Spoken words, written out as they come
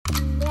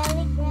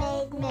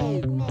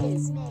Hey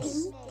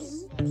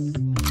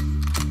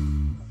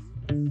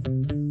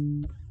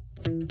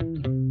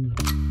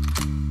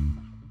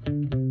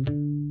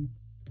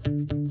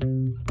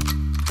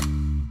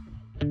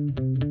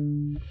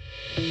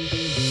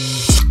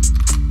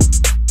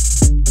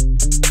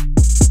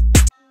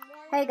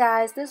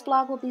guys, this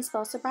vlog will be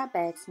sponsored by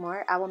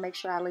Bagsmart. I will make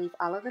sure I leave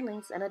all of the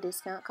links and a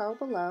discount code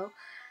below.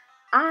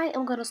 I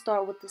am going to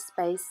start with the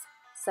Space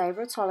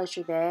Saver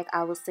toiletry bag.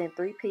 I will send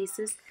 3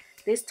 pieces.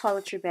 This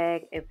toiletry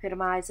bag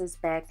epitomizes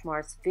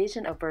Bagsmart's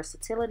vision of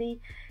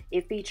versatility.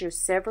 It features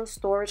several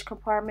storage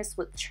compartments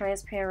with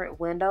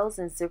transparent windows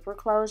and zipper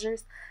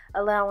closures,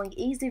 allowing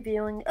easy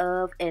viewing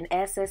of and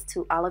access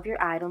to all of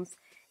your items.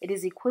 It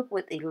is equipped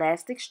with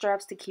elastic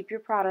straps to keep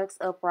your products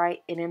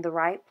upright and in the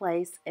right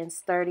place, and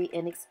sturdy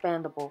and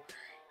expandable.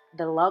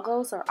 The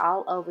logos are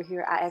all over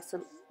here. I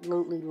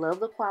absolutely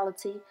love the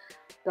quality.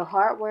 The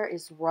hardware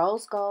is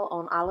rose gold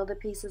on all of the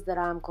pieces that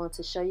I'm going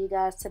to show you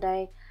guys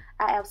today.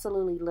 I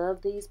absolutely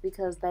love these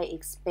because they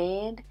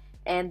expand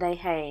and they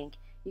hang.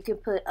 You can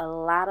put a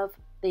lot of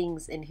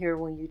things in here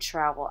when you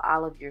travel.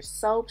 All of your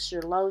soaps,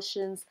 your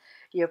lotions,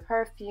 your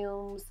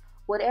perfumes,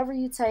 whatever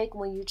you take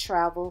when you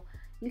travel.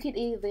 You can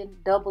even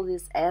double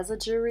this as a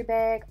jewelry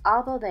bag.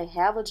 Although they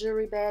have a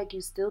jewelry bag,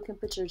 you still can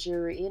put your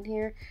jewelry in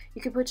here.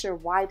 You can put your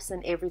wipes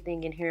and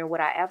everything in here. And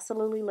what I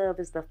absolutely love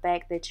is the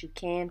fact that you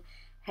can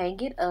hang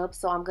it up.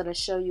 So I'm going to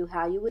show you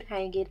how you would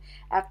hang it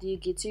after you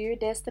get to your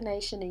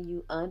destination and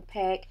you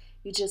unpack.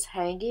 You just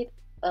hang it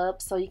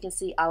up so you can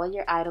see all of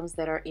your items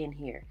that are in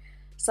here.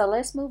 So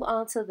let's move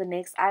on to the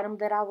next item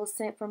that I was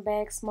sent from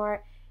Bagsmart.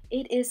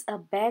 It is a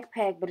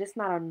backpack, but it's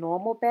not a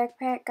normal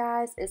backpack,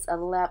 guys. It's a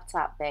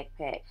laptop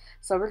backpack.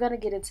 So we're going to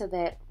get into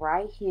that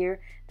right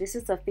here. This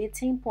is a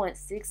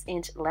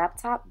 15.6-inch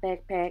laptop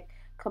backpack.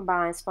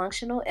 Combines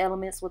functional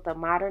elements with a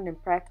modern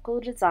and practical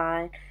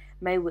design,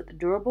 made with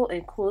durable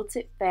and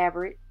quilted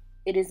fabric.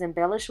 It is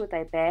embellished with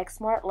a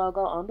Bagsmart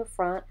logo on the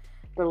front.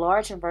 The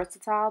large and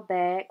versatile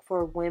bag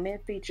for women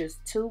features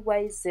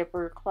 2-way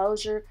zipper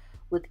closure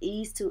with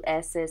ease to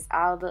access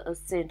all the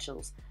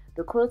essentials.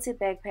 The quilted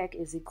backpack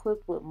is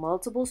equipped with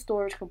multiple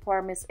storage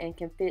compartments and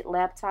can fit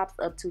laptops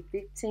up to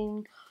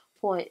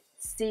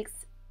 15.6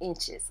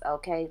 inches.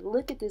 Okay,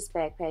 look at this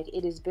backpack.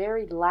 It is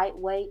very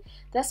lightweight.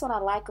 That's what I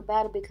like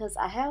about it, because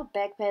I have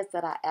backpacks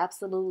that I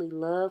absolutely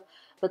love,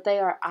 but they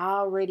are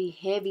already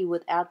heavy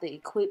without the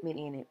equipment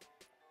in it.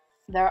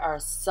 There are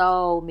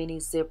so many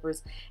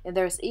zippers, and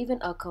there's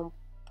even a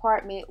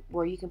compartment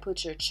where you can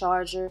put your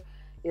charger,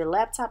 your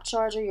laptop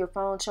charger, your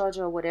phone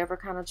charger, or whatever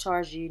kind of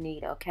charger you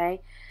need.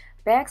 Okay,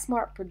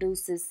 Bagsmart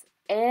produces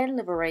and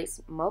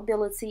liberates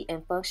mobility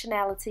and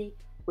functionality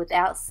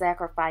without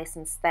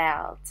sacrificing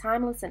style.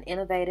 Timeless and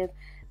innovative,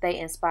 they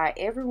inspire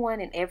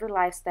everyone in every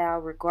lifestyle,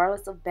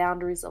 regardless of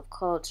boundaries of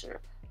culture,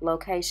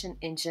 location,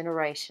 and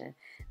generation.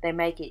 They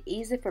make it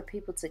easy for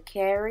people to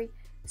carry,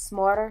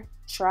 smarter,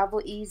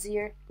 travel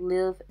easier,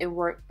 live and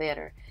work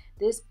better.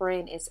 This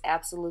brand is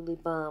absolutely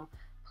bomb.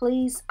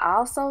 Please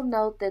also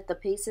note that the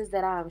pieces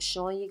that I am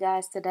showing you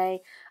guys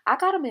today, I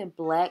got them in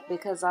black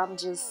because I'm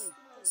just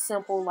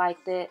simple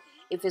like that.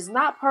 If it's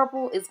not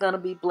purple, it's gonna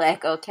be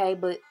black, okay?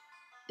 But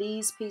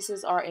these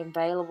pieces are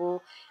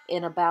available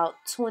in about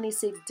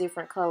 26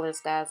 different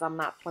colors, guys. I'm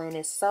not playing.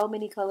 There's so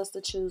many colors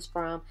to choose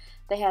from.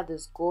 They have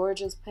this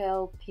gorgeous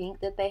pale pink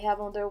that they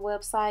have on their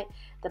website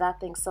that I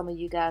think some of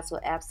you guys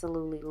will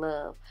absolutely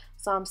love.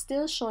 So I'm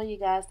still showing you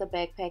guys the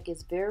backpack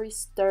is very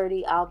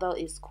sturdy. Although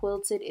it's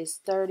quilted, it's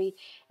sturdy,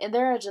 and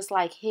there are just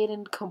like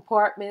hidden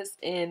compartments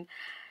and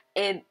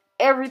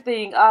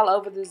everything all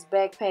over this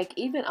backpack,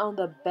 even on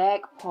the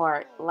back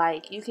part.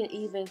 Like, you can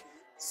even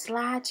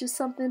slide you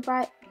something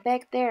right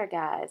back there,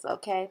 guys.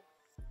 Okay,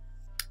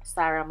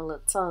 sorry, I'm a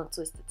little tongue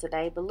twisted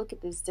today, but look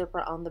at this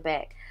zipper on the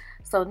back.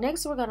 So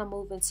next we're going to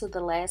move into the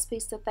last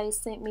piece that they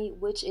sent me,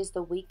 which is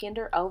the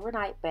Weekender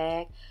overnight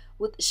bag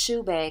with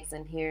shoe bags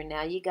in here.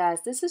 Now you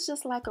guys, this is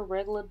just like a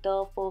regular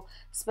duffel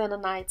spend a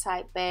night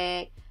type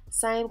bag,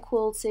 same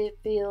quilted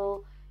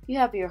feel. You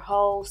have your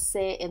whole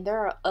set, and there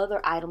are other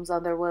items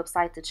on their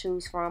website to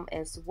choose from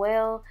as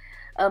well.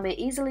 It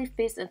easily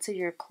fits into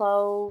your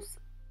clothes.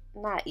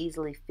 Not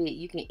easily fit.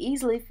 You can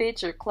easily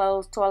fit your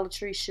clothes,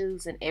 toiletry,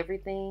 shoes, and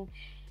everything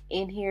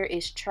in here.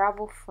 Is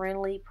travel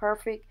friendly,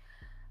 perfect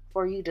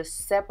for you to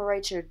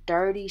separate your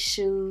dirty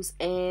shoes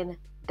and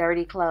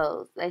dirty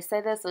clothes. They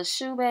say that's a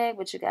shoe bag,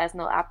 but you guys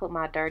know I put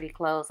my dirty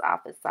clothes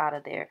off inside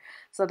of there.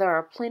 So there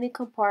are plenty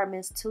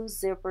compartments, 2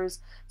 zippers,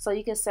 so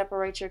you can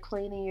separate your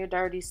clean and your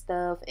dirty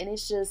stuff, and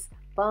it's just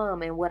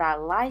bomb. And what I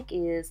like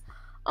is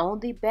on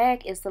the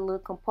back is the little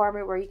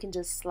compartment where you can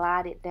just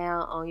slide it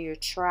down on your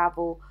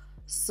travel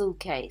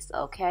suitcase.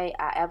 Okay,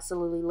 I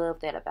absolutely love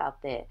that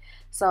about that.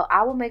 So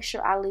I will make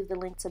sure I leave the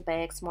link to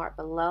Bagsmart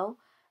below.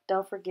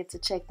 Don't forget to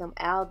check them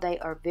out. They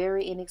are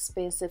very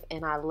inexpensive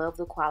and I love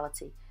the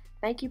quality.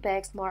 Thank you,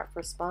 Bagsmart,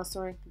 for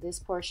sponsoring this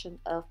portion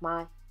of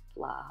my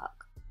vlog.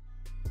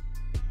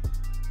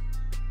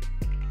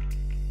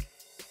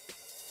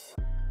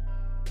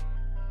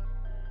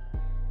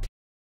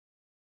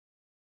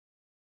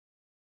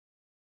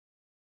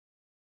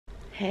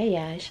 Hey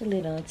y'all, it's your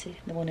little auntie.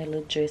 The one that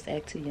little dress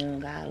act too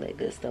young, all that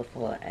good stuff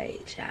for her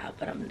age, y'all.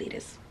 But I'm lit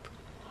as.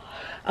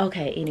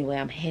 Okay, anyway,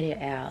 I'm headed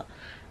out.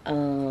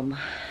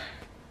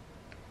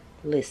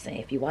 Listen,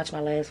 if you watch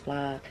my last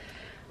vlog,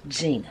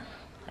 Gina,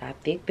 our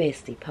thick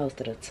bestie,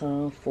 posted a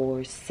Tom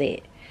Ford set.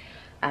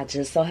 I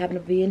just so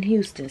happened to be in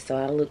Houston, so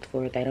I looked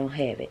for it. They don't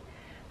have it.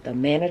 The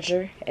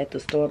manager at the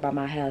store by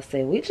my house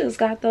said, we just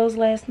got those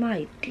last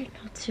night. Didn't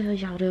I tell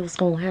y'all that was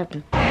gonna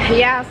happen?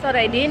 Yeah, so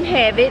they didn't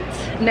have it.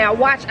 Now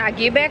watch, I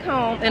get back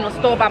home and the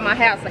store by my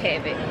house will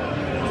have it.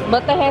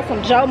 But they had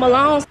some Joe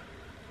Malone's.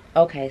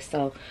 Okay,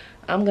 so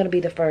I'm gonna be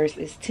the first.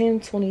 It's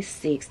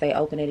 10:26. They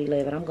open at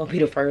 11. I'm gonna be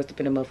the first to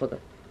pin the motherfucker.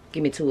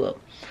 Give me 2 of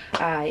them.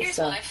 Alright,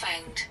 so what I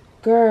found.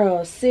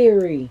 Girl,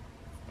 Siri.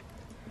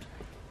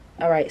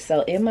 Alright,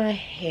 so in my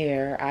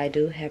hair, I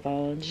do have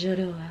on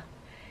Jadua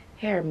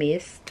hair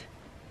mist.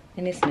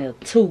 And it smells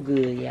too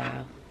good,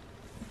 y'all.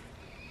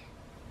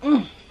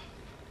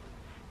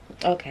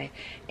 Okay,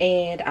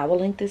 and I will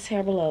link this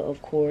hair below,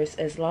 of course.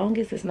 As long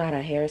as it's not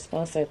a hair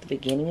sponsor at the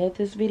beginning of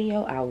this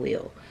video, I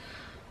will.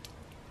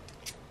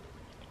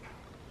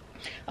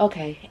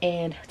 Okay,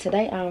 and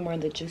today I'm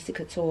wearing the Juicy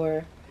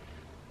Couture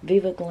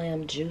Viva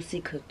Glam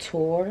Juicy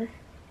Couture.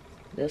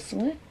 This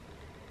one.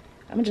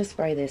 I'm gonna just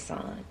spray this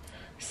on.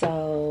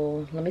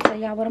 So let me tell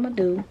y'all what I'm gonna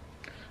do.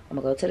 I'm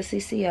gonna go to the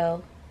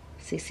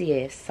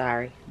CCS,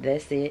 sorry,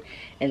 that's it.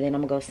 And then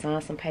I'm gonna go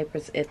sign some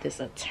papers at this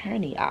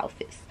attorney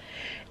office.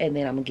 And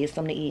then I'm gonna get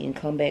something to eat and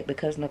come back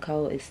because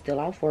Nicole is still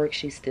off work.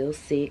 She's still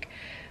sick.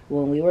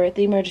 When we were at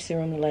the emergency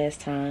room the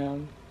last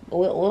time,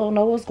 we don't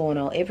know what's going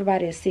on.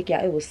 Everybody is sick,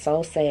 y'all. It was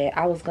so sad.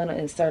 I was gonna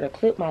insert a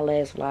clip my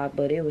last vlog,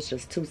 but it was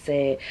just too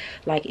sad.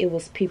 Like, it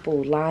was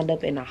people lined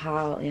up in the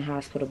hall in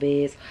hospital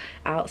beds,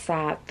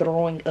 outside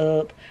throwing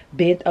up,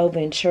 bent over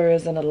in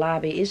chairs in the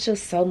lobby. It's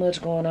just so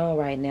much going on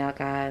right now,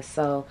 guys.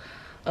 So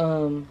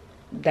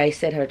they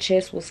said her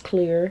chest was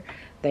clear,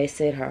 they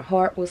said her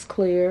heart was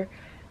clear,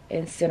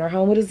 and sent her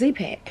home with a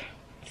Z-Pack.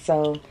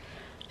 So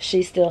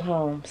she's still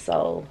home.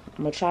 So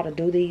I'm gonna try to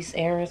do these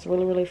errands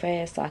really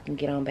fast so I can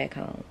get on back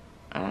home.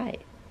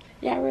 Alright,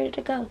 y'all ready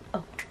to go?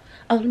 Oh,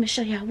 let me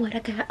show y'all what I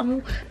got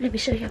on. Let me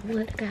show y'all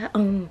what I got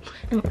on.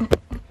 Show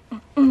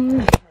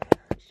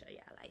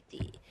y'all like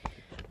this.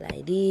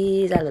 Like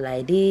this, I look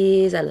like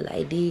this, I look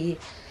like this.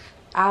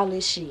 All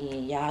this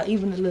SHEIN, y'all.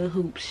 Even the little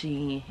hoops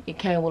SHEIN. It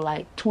came with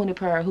like 20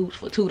 pair of hoops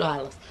for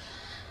 $2.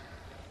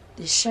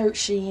 This shirt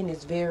SHEIN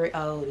is very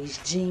old. These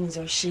jeans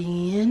are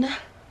SHEIN.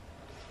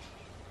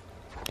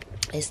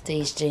 It's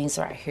these jeans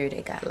right here.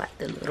 They got like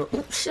the little,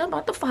 oops, shit, I'm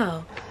about to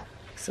fall.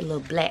 It's a little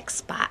black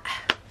spot.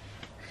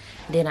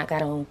 Then I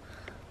got on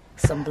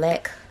some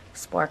black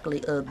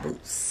sparkly Ugg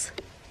boots.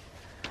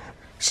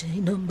 She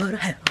ain't nothing but a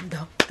hound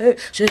dog. Hey,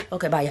 shit.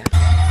 Okay, bye, y'all.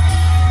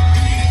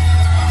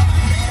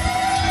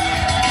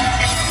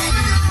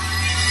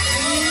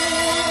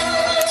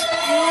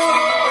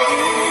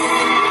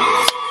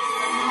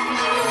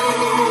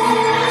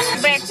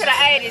 Back to the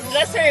 80s.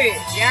 Let's hear it.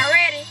 Y'all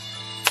ready?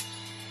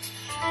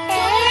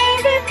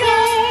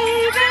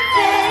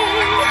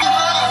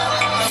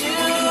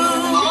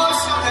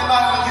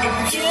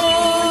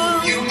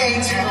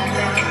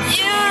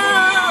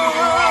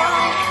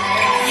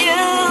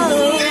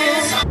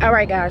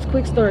 Alright guys,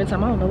 quick story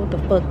time. I don't know what the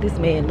fuck this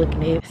man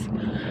looking at.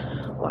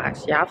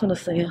 Watch, y'all finna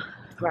see him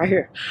right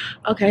here.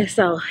 Okay,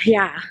 so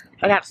yeah,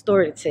 I got a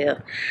story to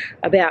tell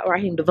about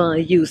Raheem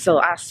Devon You. So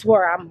I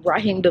swear I'm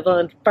Raheem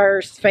Devon's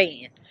first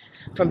fan.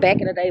 From back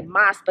in the day,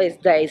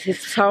 MySpace days. His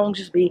songs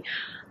just be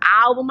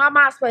all over my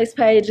MySpace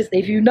pages.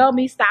 If you know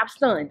me, stop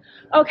stunning.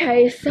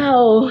 Okay,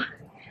 so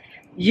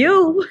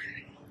You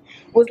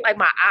was like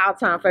my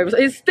all-time favorite.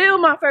 It's still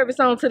my favorite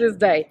song to this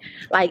day.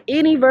 Like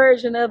any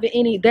version of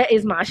it, that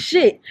is my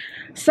shit.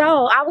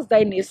 So I was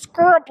dating this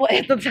scrubber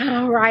at the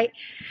time, right?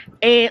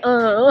 And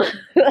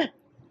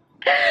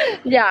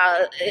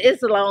yeah,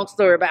 it's a long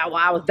story about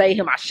why I was dating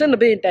him. I shouldn't have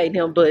been dating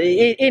him, but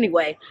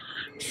anyway.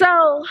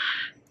 So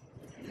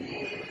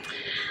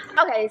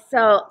okay,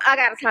 so I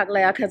gotta talk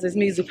loud because there's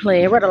music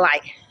playing. What a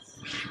like.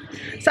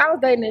 So I was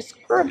dating this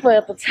scrubber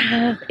at the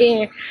time,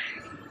 and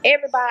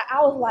everybody,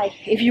 I was like,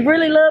 if you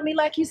really love me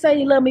like you say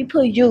you love me,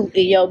 put you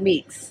in your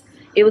mix.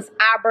 It was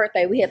our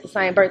birthday. We had the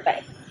same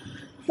birthday.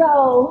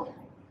 So,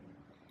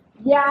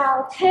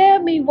 y'all tell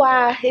me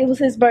why it was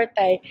his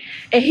birthday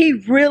and he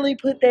really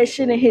put that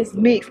shit in his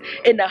mix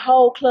and the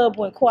whole club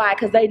went quiet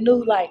because they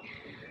knew like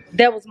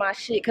that was my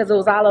shit because it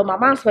was all on my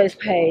MySpace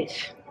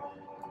page.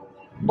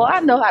 Boy, I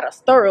know how to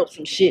stir up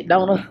some shit,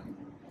 don't I?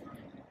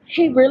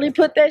 He really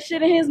put that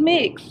shit in his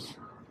mix.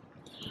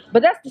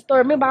 But that's the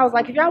story. Remember, I was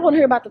like, if y'all want to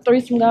hear about the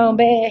threesome gone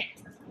bad,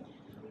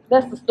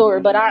 that's the story.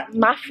 But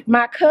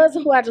my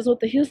cousin, who I just went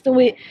to Houston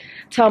with,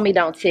 told me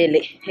don't tell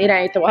it. It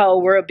ain't the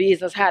whole world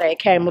business how that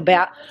came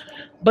about.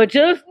 But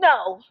just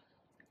know,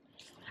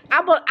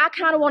 I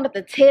kind of wanted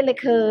to tell it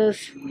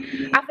because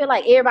I feel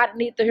like everybody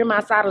needs to hear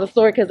my side of the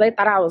story because they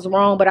thought I was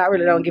wrong, but I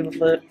really don't give a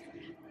fuck.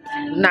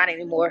 Not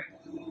anymore.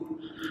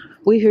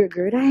 We here,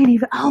 girl. They ain't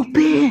even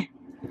open.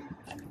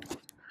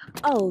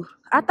 Oh,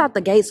 I thought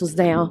the gates was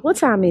down. What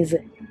time is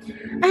it?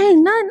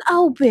 Ain't nothing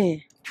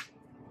open.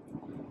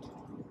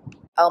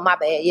 Oh, my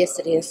bad. Yes,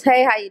 it is.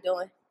 Hey, how you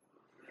doing?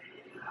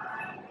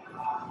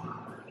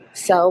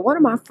 So one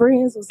of my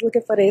friends was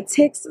looking for that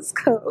Texas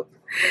cup,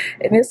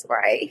 and it's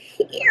right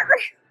here.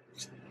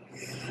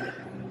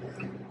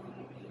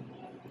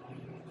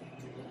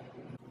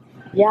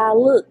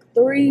 Y'all, look,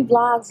 3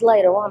 vlogs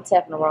later. Well, I'm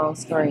tapping the wrong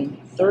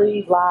screen.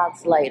 3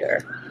 vlogs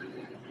later.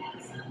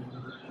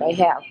 They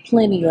have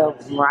plenty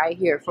of them right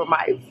here for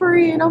my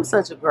friend. I'm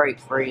such a great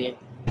friend.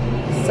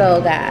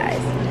 So, guys,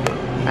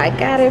 I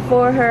got it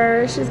for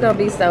her. She's going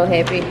to be so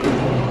happy.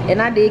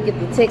 And I did get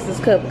the Texas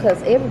cup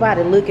because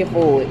everybody looking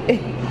for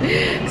it.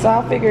 So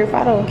I figure if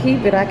I don't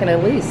keep it, I can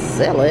at least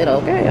sell it.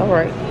 Okay, all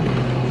right.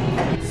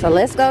 So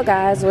let's go,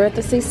 guys. We're at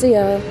the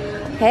CCO.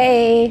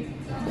 Hey.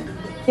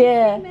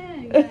 Yeah.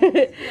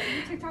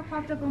 TikTok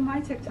popped up on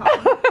my TikTok.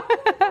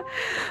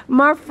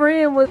 My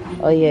friend was.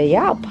 Oh yeah,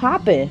 y'all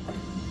popping.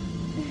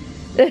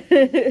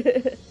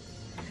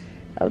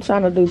 I'm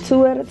trying to do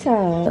 2 at a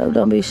time.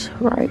 Don't be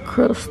right,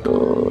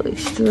 Crystal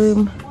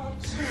Extreme.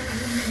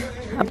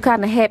 I'm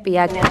kind of happy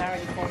I got.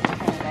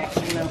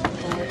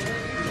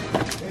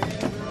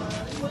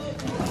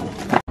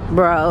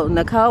 Bro,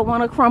 Nicole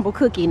want a crumble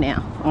cookie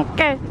now.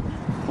 Okay,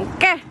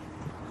 okay.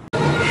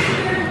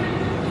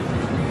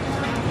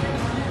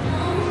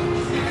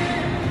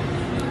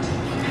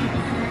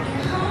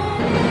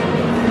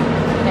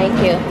 Thank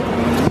you.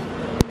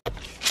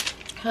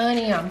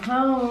 Honey, I'm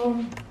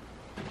home.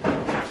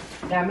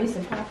 Got me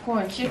some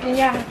popcorn chicken,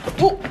 y'all.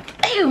 Ooh,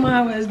 damn, I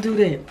always do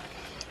that.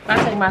 If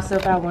I take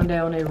myself out one day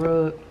on that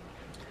rug,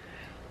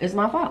 it's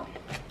my fault.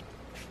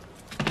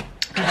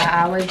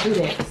 I always do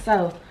that.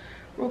 So,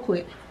 real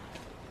quick.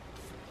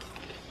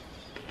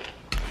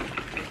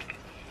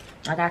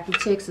 I got the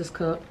Texas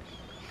cup.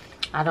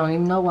 I don't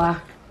even know why.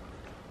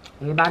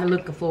 Everybody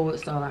looking for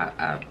it, so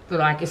I feel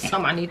like it's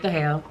something I need to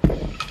have.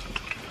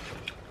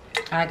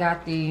 I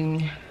got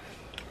the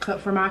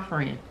cup for my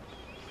friend.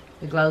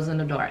 It glows in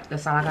the dark.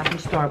 That's all I got from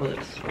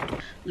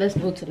Starbucks. Let's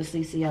go to the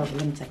CCO.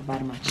 Let me take a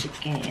bite of my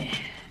chicken.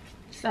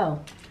 So,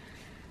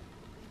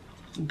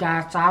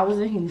 guys, so I was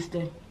in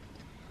Houston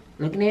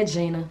looking at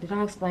Gina. Did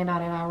I explain all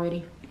that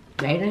already?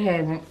 They didn't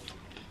have it.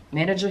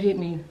 Manager hit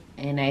me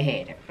and they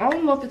had it. I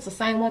don't know if it's the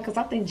same one because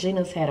I think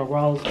Gina's had a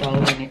rose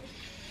gold in it.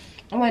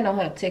 I'm waiting on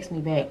her to text me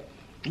back.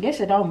 I guess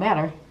it don't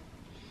matter.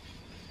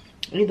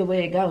 Either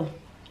way it go.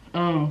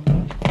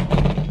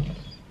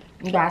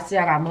 You guys see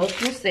I got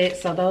multiple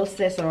sets. So those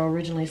sets are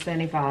originally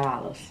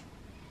 $75.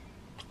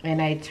 And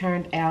they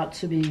turned out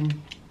to be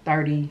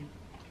 $34.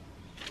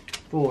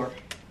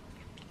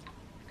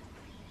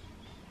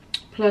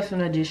 Plus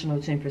an additional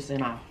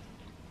 10% off.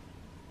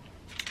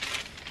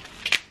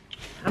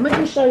 I'm gonna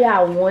just show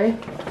y'all one.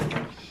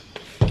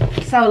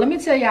 So let me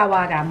tell y'all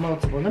why I got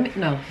multiple. Let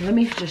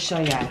me just show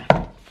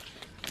y'all.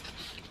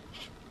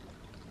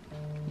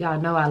 Y'all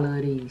know I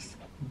love these.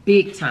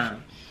 Big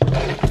time.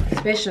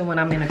 Especially when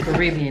I'm in the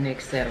Caribbean,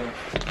 etc.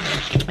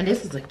 And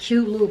this is a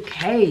cute little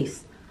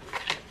case.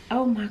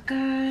 Oh my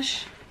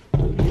gosh.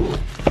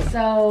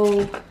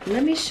 So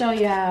let me show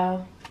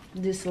y'all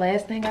this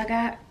last thing I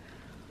got.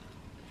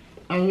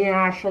 And then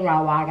I'll show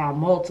y'all why I got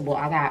multiple.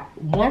 I got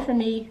one for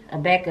me, a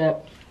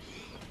backup.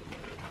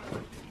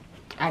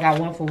 I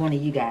got one for one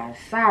of you guys.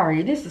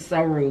 Sorry, this is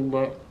so rude,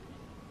 but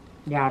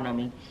y'all know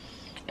me.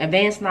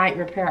 Advanced Night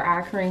Repair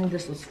Eye Cream.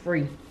 This was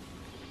free.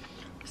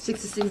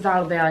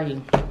 $66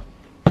 value.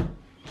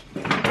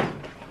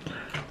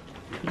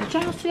 Did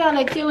y'all see all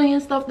that killing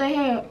and stuff they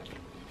had?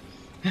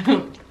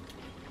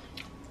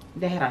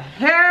 They had a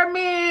hair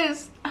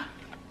mist.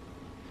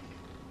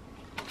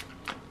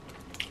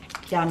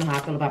 Y'all know how I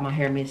feel about my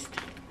hair mist.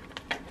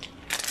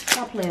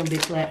 Stop playing,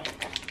 big clap.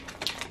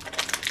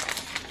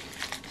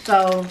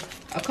 So,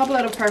 a couple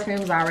of the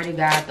perfumes I already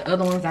got. The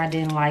other ones I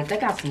didn't like. They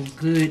got some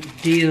good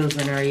deals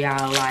in there,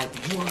 y'all. Like,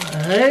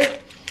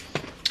 what?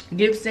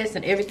 Gift sets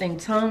and everything.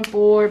 Tom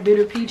Ford,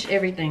 Bitter Peach,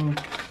 everything.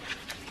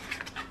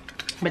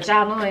 But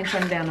y'all know I ain't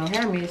turning down no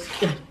hair mist.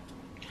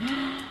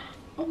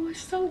 Oh,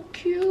 it's so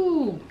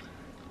cute.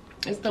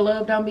 It's the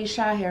Love Don't Be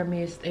Shy hair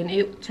mist. And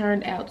it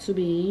turned out to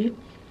be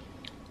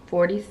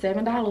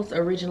 $47.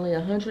 Originally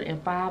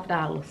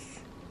 $105.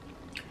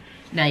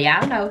 Now,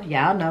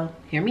 y'all know.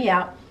 Hear me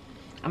out.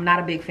 I'm not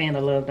a big fan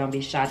of Love Don't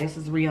Be Shy. This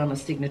is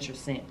Rihanna's signature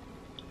scent.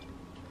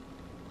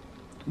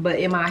 But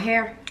in my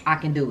hair, I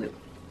can do it.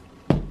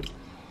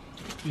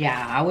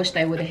 Yeah, I wish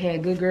they would have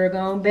had Good Girl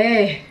Gone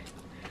Bad.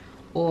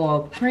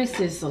 Or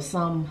Princess or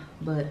something.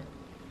 But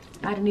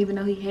I didn't even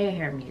know he had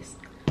hair mist.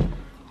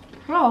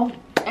 So,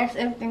 that's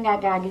everything I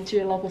got. Get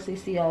your local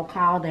CCO.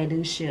 Call. They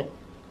do ship.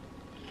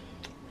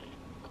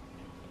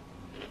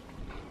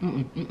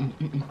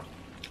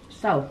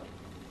 So,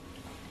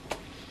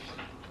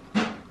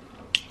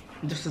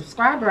 the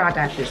subscriber I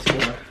got this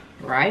for,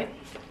 right?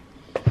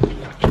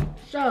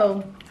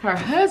 So, her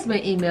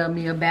husband emailed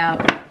me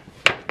about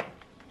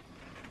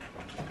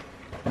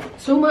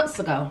 2 months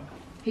ago.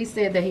 He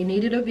said that he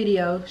needed a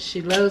video. She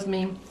loves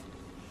me.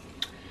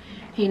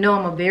 He know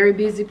I'm a very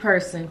busy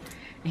person.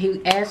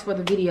 He asked for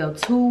the video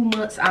 2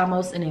 months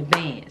almost in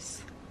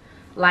advance.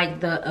 Like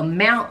the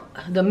amount,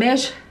 the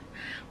measure,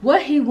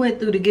 what he went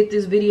through to get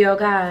this video,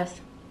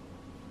 guys.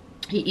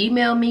 He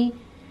emailed me,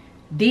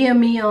 DM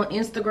me on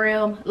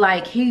Instagram,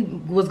 like he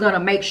was gonna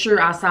make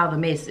sure I saw the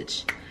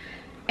message.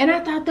 And I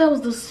thought that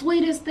was the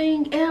sweetest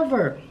thing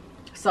ever.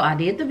 So I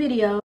did the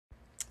video.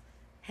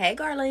 Hey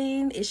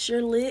Garlene, it's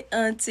your lit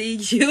auntie.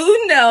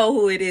 You know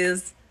who it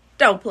is.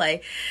 Don't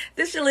play.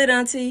 This your lit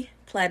auntie,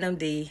 Platinum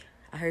D.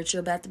 I heard you're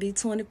about to be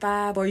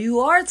 25, or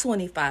you are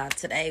 25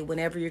 today,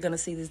 whenever you're going to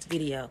see this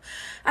video.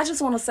 I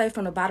just want to say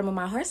from the bottom of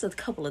my heart, there's a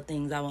couple of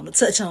things I want to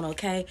touch on,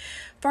 okay?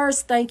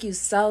 First, thank you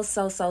so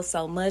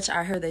much.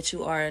 I heard that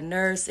you are a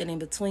nurse, and in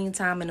between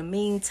time, in the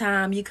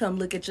meantime, you come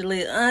look at your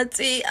lit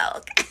auntie,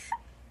 okay?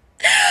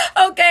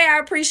 Okay, I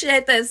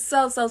appreciate that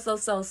so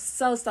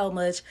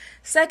much.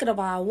 Second of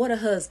all, what a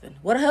husband.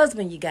 What a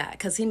husband you got,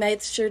 because he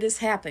made sure this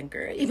happened,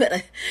 girl. You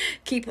better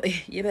keep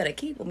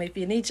him if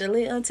you need your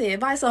little auntie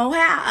advice on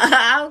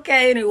how.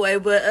 Okay, anyway,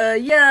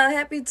 but yeah,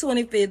 happy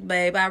 25th,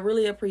 babe. I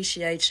really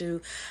appreciate you.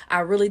 I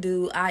really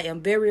do. I am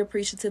very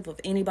appreciative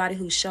of anybody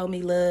who showed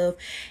me love,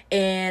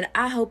 and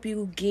I hope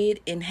you get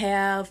and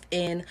have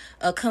and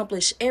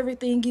accomplish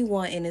everything you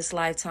want in this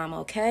lifetime,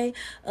 okay?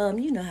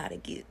 You know how to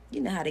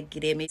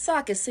get at me. So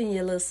I can send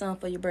you a little something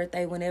for your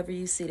birthday whenever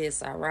you see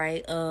this, all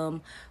right?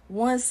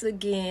 Once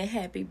again,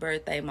 happy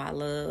birthday, my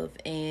love,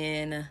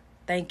 and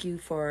thank you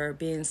for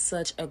being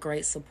such a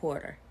great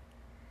supporter.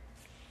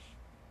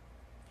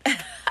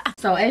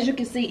 So as you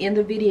can see in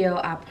the video,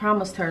 I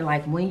promised her,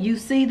 like, when you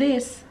see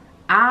this,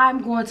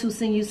 I'm going to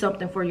send you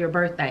something for your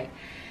birthday.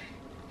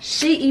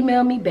 She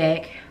emailed me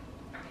back.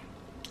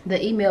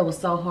 The email was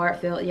so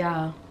heartfelt,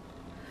 y'all.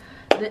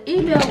 The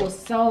email was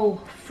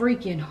so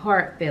freaking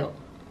heartfelt.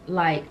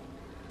 Like,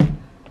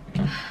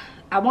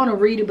 I want to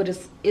read it, but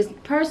it's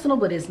personal,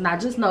 but it's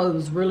not. Just know it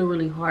was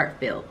really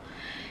heartfelt.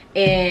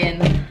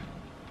 And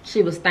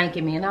she was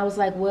thanking me, and I was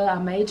like, well, I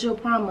made you a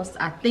promise.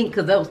 I think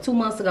because that was 2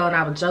 months ago, and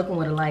I was joking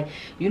with her, like,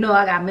 you know,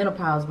 I got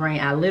menopause brain.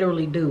 I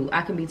literally do.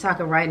 I can be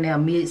talking right now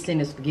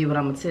mid-sentence, forget what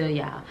I'm gonna tell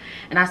y'all.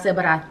 And I said,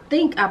 but I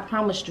think I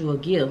promised you a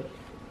gift.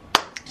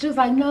 She was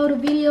like, no, the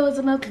video is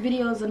enough. The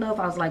video is enough.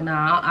 I was like,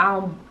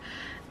 nah,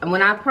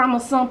 when I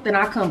promise something,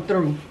 I come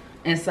through.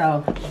 And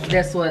so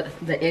that's what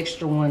the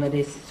extra one of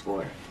this is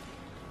for.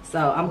 So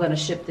I'm gonna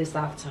ship this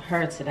off to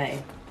her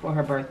today for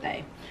her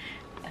birthday.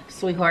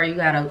 Sweetheart, you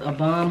got a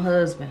bomb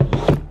husband.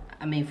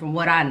 I mean, from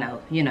what I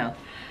know, you know.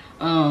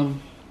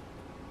 And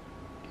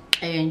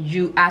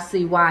I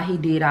see why he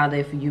did all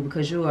that for you,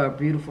 because you are a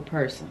beautiful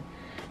person.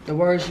 The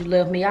words you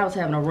left me, I was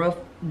having a rough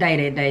day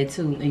that day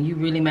too, and you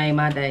really made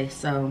my day.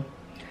 So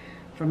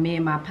from me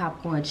and my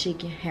popcorn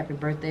chicken, happy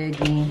birthday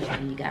again.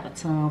 And you got a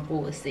ton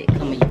full of set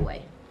coming your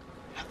way.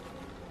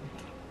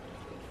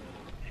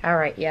 All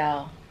right,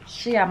 y'all.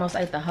 She almost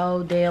ate the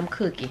whole damn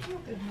cookie.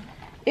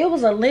 It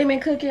was a lemon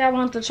cookie I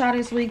wanted to try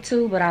this week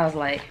too, but I was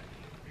like,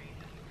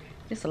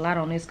 it's a lot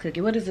on this cookie.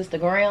 What is this, the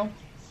graham?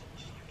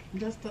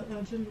 That's the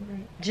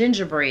gingerbread.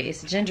 Gingerbread.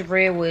 It's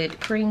gingerbread with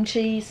cream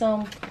cheese,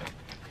 something.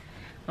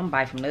 I'm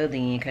biting from the other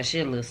end because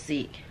she's a little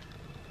sick.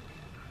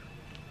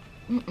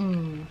 It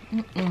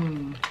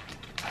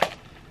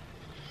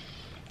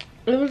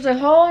was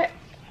hard.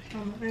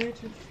 On the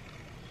edges.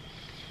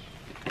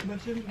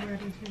 But gingerbread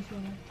is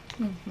usually.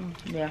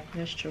 Yeah,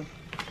 that's true.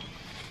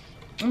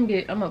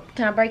 Can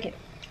I break it?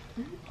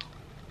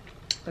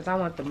 Because I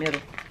want the middle.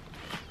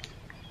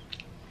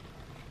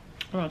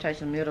 I want to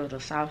taste the middle of the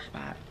soft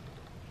spot.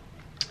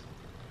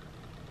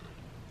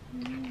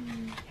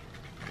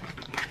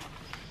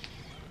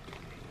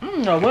 I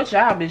don't know what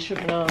y'all be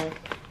tripping on.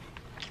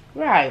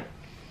 Right.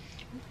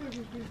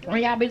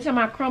 When y'all be talking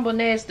about crumble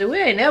nasty, we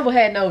ain't never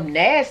had no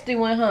nasty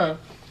one, huh?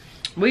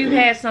 We've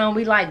had some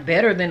we like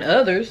better than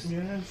others. Yeah,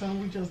 and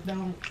some we just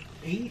don't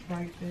eat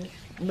like that.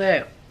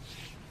 But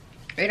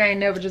it ain't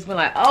never just been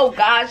like, oh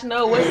gosh,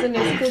 no, what's in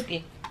this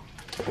cookie?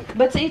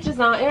 But to each his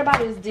own,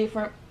 everybody is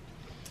different.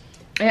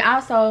 And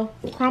also,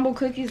 crumble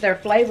cookies, their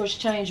flavors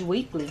change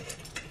weekly.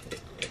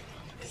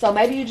 So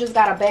maybe you just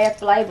got a bad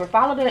flavor.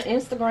 Follow their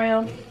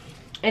Instagram,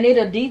 and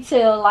it'll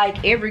detail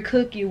like every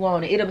cookie you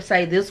want. It'll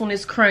say this one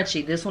is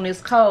crunchy, this one is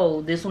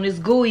cold, this one is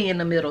gooey in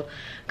the middle.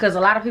 Because a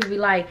lot of people be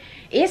like,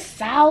 it's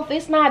soft,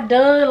 it's not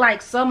done.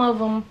 Like some of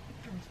them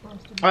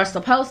are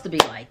supposed to be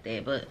like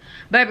that. But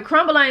baby,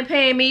 Crumble ain't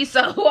paying me,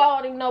 so I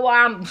don't even know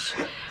why I'm.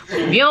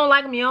 If you don't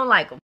like them, you don't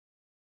like them.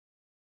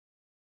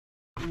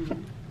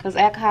 Because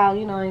alcohol,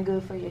 you know, ain't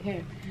good for your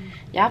hair.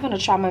 Y'all gonna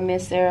try my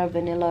mascara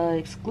vanilla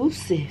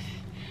exclusive.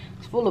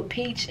 It's full of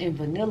peach and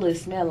vanilla. It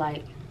smell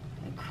like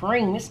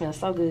cream. It smells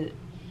so good.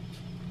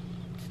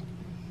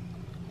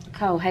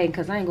 Cold hating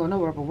because I ain't going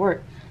nowhere but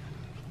work.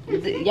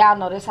 Y'all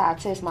know that's how I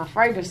test my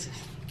fragrances.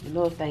 You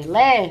know if they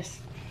last.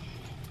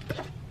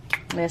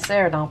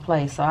 Mascara don't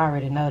play, so I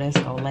already know that's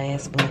gonna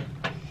last, but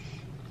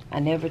I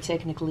never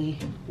technically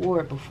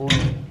wore it before.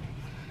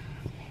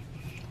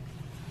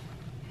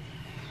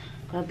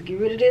 I have to get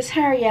rid of this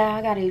hair, y'all.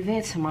 I got an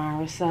event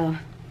tomorrow, so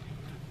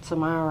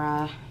tomorrow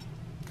I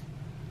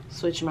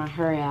switch my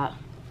hair out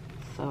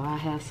So I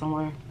have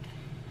somewhere,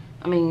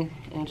 and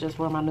just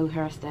wear my new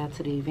hairstyle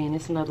to the event.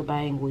 It's another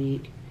bang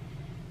wig.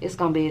 It's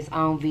gonna be its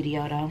own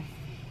video though.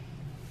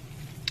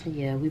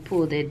 Yeah, we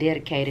pulled that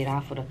dedicated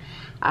off of the,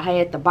 I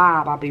had the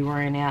bob I'll be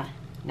wearing out.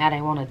 Now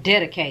they want to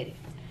dedicate it.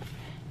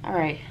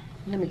 Alright,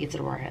 let me get to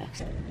the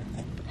warehouse.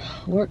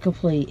 Work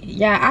complete.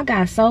 Yeah, I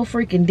got so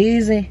freaking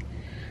dizzy.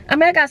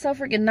 I got so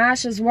freaking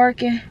nauseous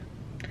working.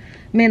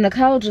 Me and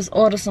Nicole just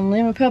ordered some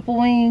lemon pepper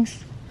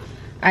wings.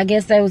 I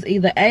guess they was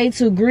either A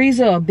too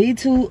greasy or B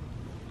too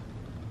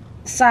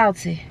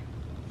salty.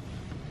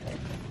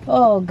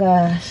 Oh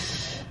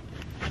gosh.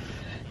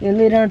 Your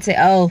little auntie,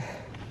 oh.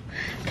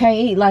 Can't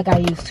eat like I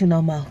used to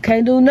no more.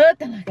 Can't do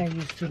nothing like I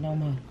used to no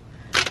more.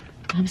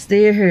 I'm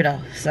still here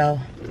though, so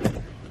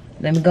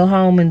let me go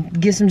home and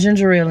get some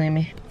ginger ale in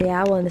me.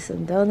 Yeah, I wanted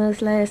some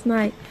donuts last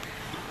night,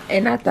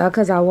 and I thought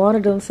because I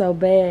wanted them so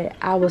bad,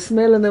 I was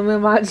smelling them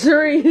in my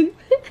dream.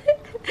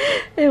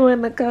 And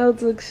when Nicole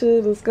took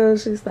Sugar to school,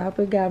 she stopped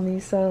and got me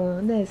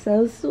some. That's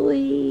so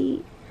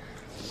sweet.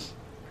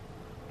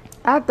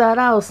 I thought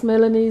I was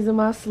smelling these in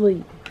my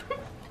sleep.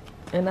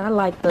 And I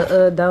like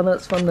the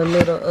donuts from the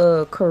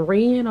little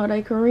Korean. Are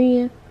they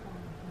Korean?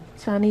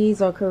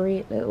 Chinese or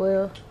Korean?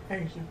 Well,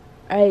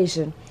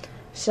 Asian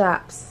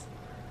shops.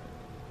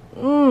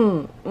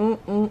 I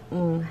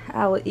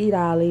would eat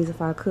all these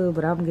if I could,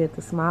 but I'm gonna get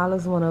the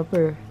smallest one up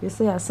here. You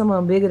see how some of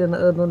them bigger than the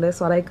other one? That's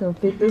why they couldn't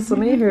fit this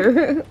one in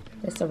here.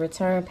 It's a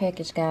return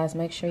package, guys.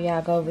 Make sure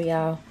y'all go over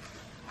y'all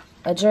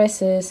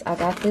addresses. I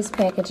got this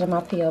package in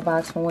my P.O.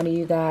 box from one of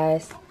you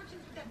guys.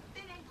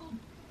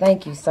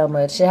 Thank you so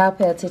much. Y'all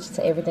pay attention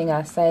to everything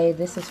I say.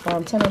 This is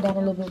from, turn it down a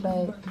little bit,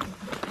 babe.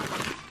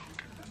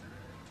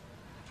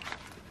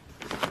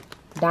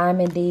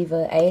 Diamond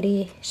Diva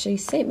 80. She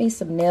sent me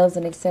some nails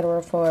and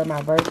etc. for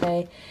my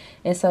birthday.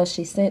 And so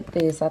she sent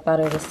this. I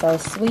thought it was so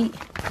sweet.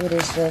 It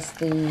is just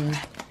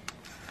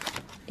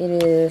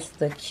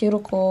the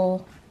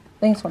cuticle,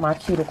 things for my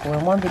cuticle.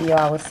 In one video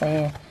I was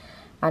saying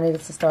I needed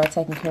to start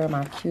taking care of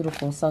my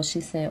cuticle. So she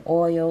sent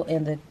oil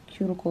and the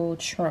cuticle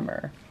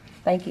trimmer.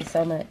 Thank you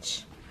so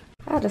much.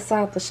 I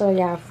decided to show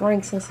y'all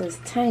Frank since his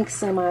tank's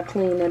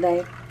semi-clean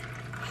today.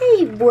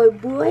 Hey, boy,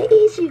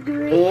 it's your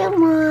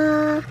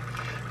grandma.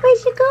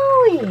 Where's you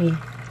going?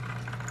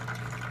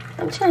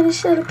 I'm trying to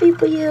show the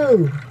people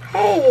you.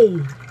 Hey,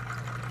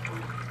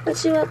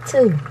 what you up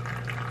to?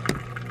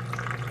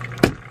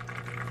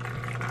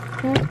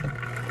 Huh?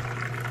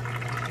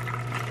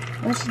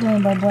 What you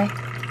doing, boy?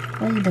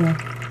 What you doing?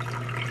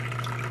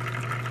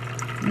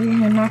 You in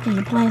here knocking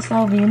your plants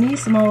over. You need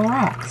some more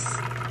rocks.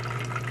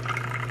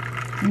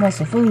 You want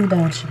some food,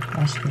 don't you?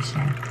 Watch this,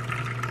 y'all.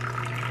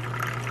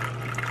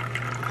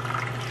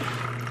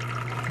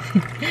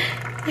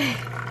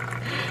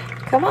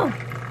 Come on.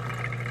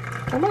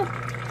 Come on.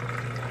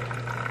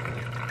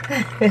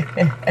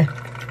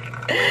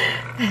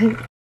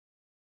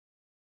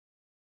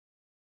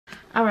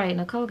 Alright,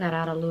 Nicole got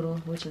out a little,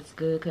 which is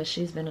good because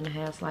she's been in the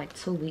house like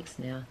 2 weeks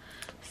now.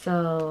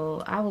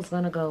 So I was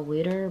gonna go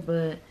with her,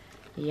 but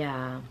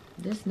yeah,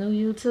 this new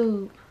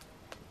YouTube,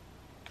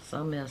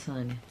 something else,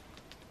 honey.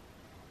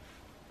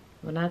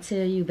 When I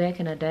tell you back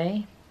in the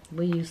day,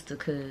 we used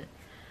to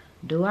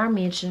do our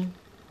mention,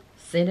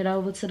 send it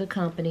over to the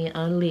company,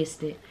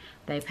 unlist it.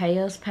 They pay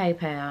us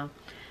PayPal.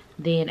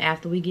 Then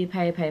after we get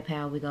paid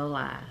PayPal, we go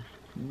live.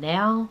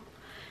 Now,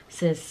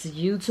 since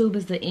YouTube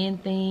is the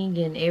end thing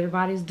and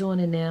everybody's doing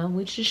it now,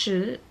 which you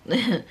should,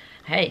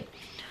 hey,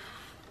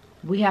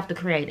 we have to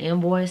create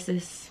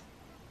invoices.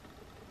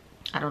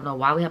 I don't know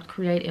why we have to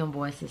create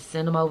invoices,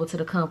 send them over to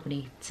the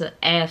company to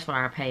ask for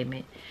our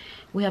payment.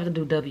 We have to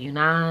do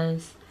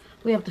W-9s.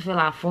 We have to fill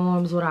out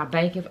forms with our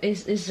banking.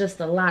 It's just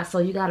a lot. So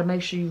you got to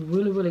make sure you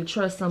really, really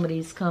trust some of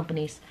these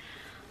companies.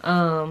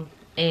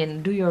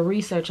 And do your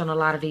research on a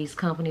lot of these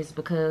companies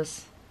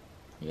because,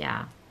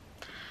 yeah.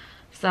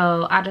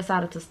 So I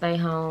decided to stay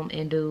home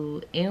and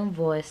do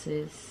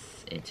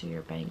invoices, enter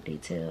your bank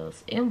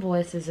details,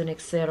 invoices and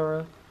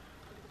etc.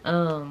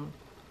 So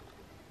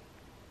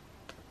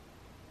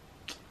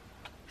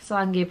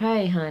I can get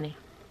paid, honey.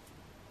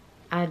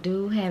 I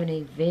do have an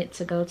event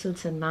to go to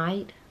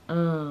tonight.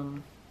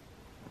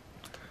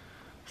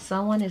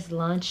 Someone is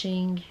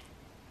launching,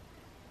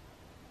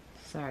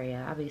 sorry,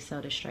 I'll be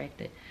so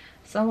distracted.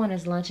 Someone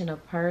is launching a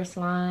purse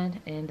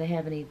line and they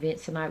have an event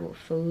tonight with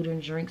food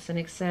and drinks and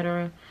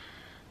etc.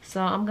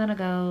 So I'm gonna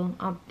go,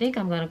 I think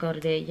I'm gonna go to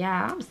that.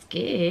 Yeah, I'm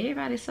scared.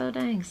 Everybody's so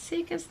dang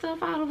sick and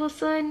stuff all of a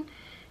sudden.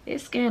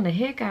 It's scaring the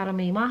heck out of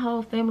me. My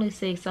whole family's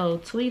sick. So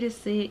Tweet is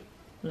sick.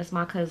 That's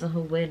my cousin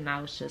who wedding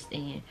I was just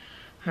in.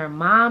 Her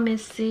mom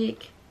is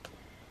sick.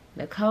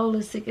 Nicole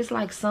is sick. It's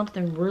like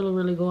something really,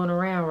 really going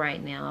around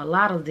right now. A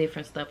lot of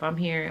different stuff. I'm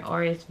hearing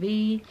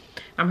RSV.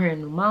 I'm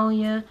hearing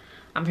pneumonia.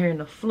 I'm hearing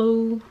the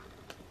flu.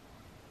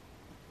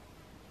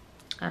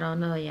 I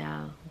don't know,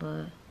 y'all,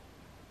 but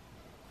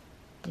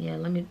yeah,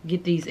 let me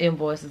get these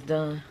invoices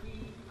done.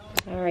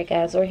 Alright,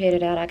 guys, we're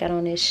headed out. I got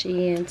on this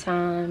SHEIN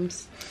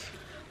Times,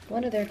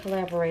 one of their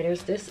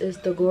collaborators. This is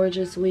the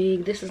gorgeous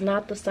wig. This is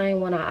not the same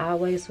one I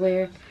always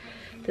wear.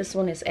 This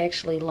one is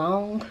actually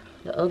long.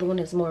 The other one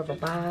is more of a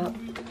bob.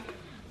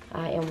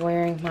 I am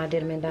wearing my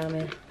Denim &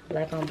 Diamond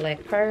black on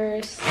black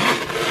purse.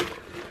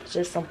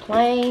 Just some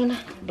plain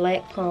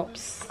black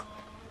pumps.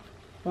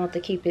 I want to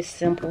keep it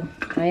simple.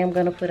 I am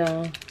going to put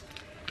on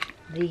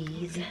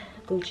these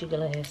Gucci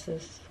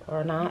glasses.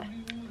 Or not.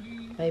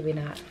 Maybe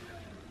not.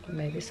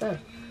 Maybe so.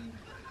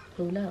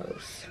 Who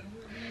knows?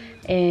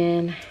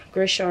 And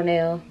Gris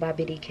Charnel by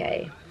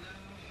BDK.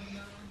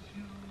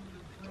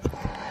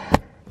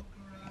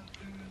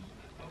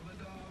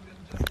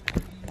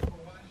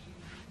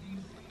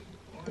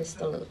 This is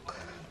the look.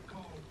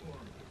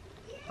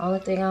 Only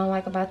thing I don't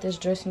like about this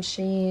dress from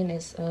SHEIN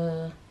is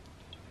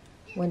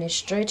when it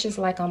stretches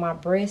like on my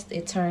breast,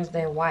 it turns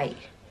that white.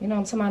 You know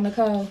what I'm talking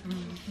about, Nicole?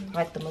 Mm-hmm.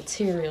 Like the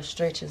material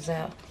stretches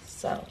out.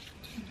 So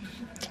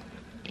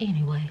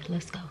anyway,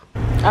 let's go.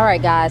 All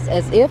right, guys,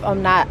 as if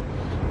I'm not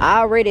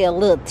already a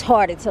little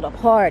tardy to the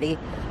party,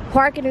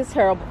 parking is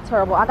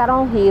terrible. I got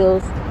on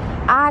heels.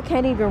 I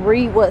can't even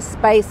read what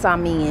space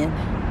I'm in.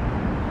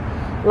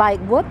 Like,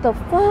 what the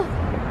fuck?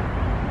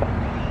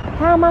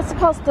 How am I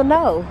supposed to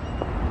know?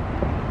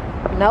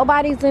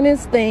 Nobody's in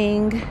this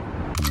thing.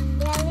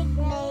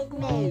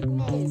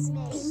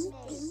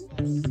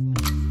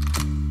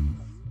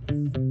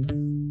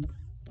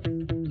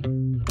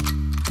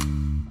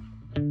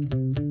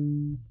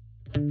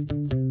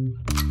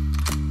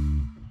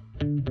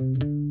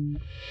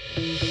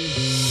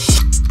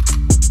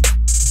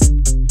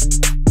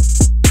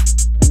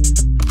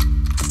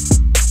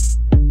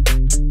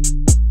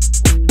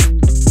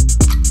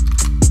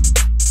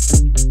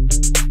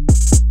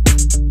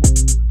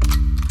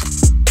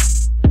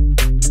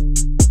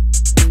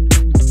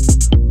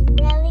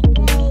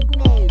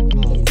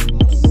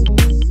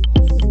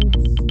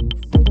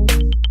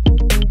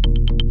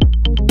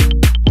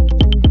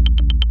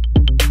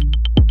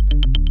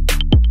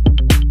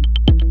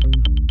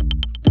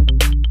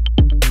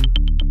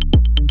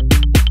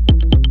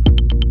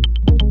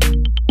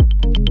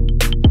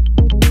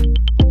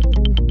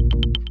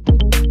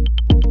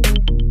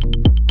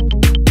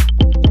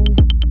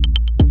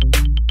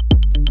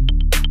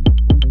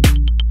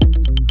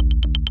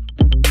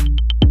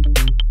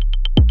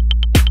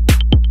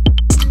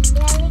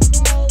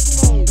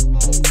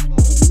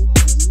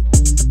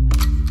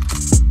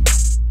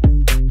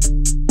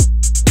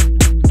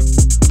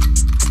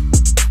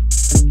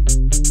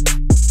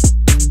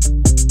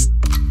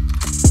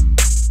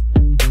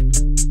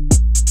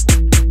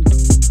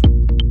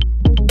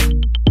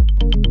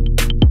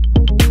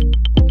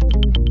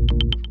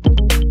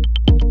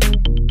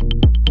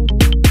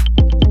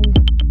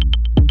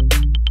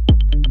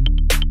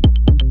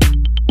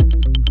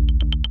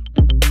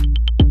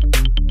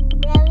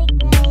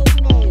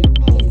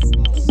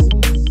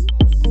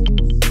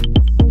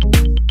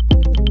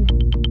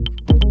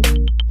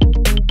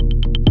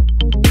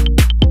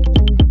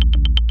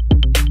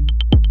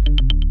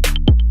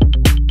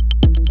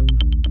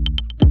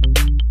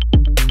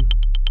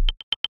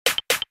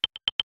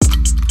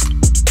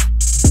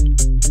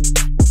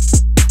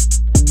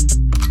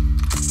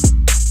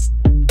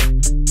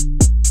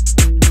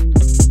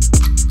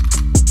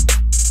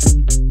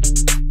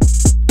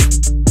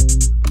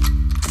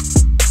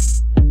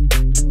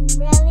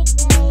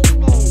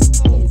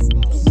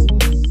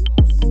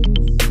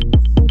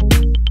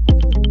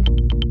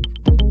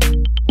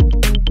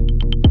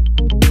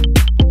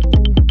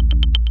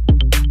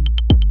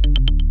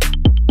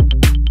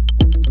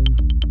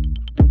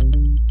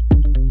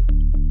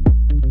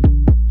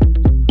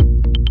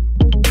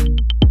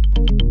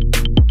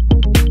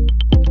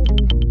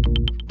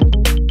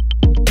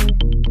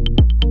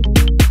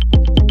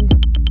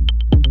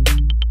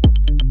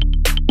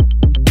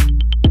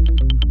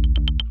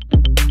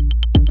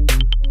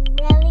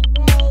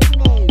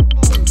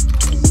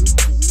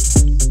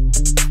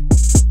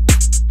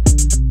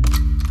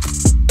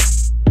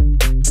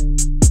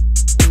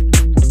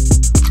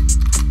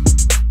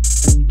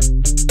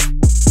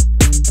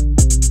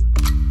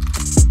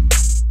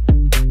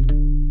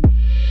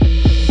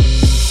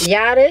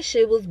 Y'all, that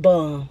shit was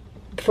bomb.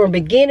 From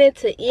beginning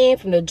to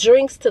end, from the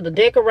drinks to the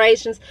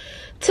decorations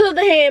to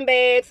the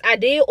handbags. I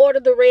did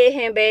order the red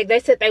handbag. They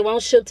said they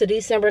won't ship to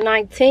December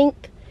 19th.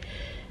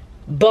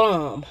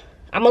 Bomb.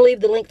 I'm gonna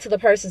leave the link to the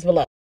purses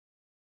below.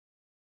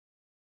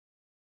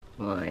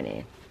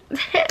 Morning.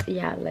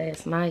 Y'all,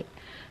 last night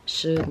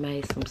Suge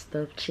made some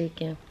stuffed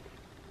chicken.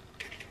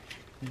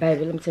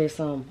 Baby, let me tell you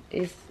something.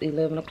 It's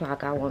 11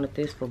 o'clock. I wanted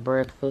this for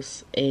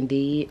breakfast.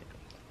 Indeed.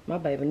 My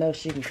baby knows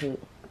she can cook.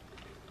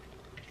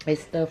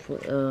 It's stuffed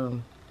with I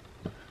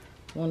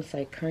want to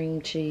say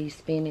cream cheese,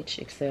 spinach,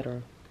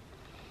 etc.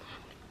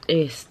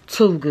 It's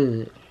too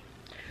good.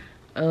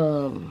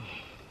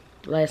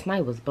 Last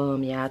night was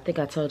bomb, y'all. I think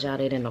I told y'all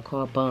that in the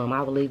car. Bomb.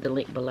 I will leave the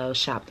link below.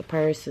 Shop the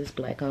purses,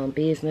 black owned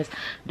business.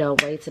 Don't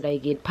wait till they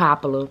get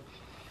popular,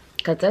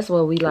 cause that's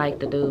what we like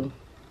to do.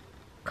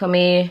 Come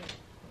in.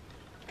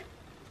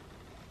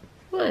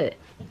 What?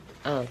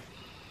 Oh,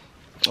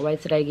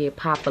 wait till they get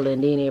popular,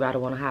 and then everybody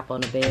want to hop on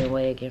the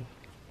bandwagon.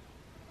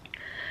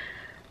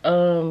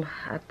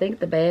 I think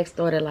the bag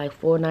started like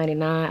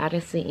 $4.99. I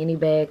didn't see any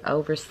bag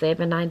over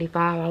 $7.95,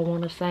 I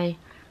want to say.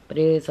 But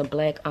it is a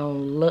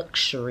black-owned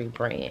luxury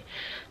brand.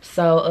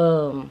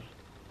 So,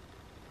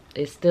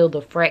 it's still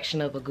the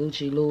fraction of a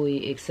Gucci,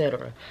 Louis,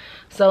 etc.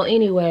 So,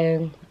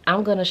 anyway,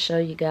 I'm going to show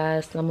you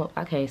guys some of...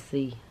 I can't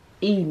see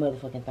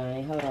motherfucking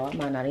thing. Hold on, I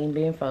might not even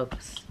be in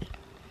focus.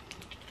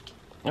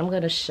 I'm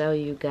going to show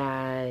you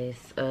guys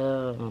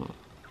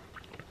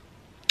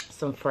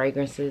some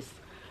fragrances.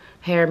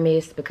 Hair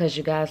mist, because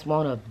you guys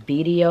want a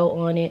video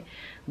on it,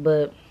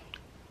 but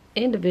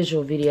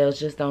individual videos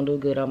just don't do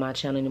good on my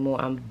channel anymore.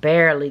 I'm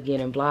barely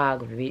getting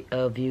vlog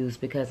views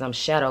because I'm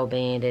shadow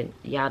banned and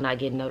y'all not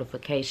getting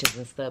notifications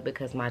and stuff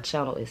because my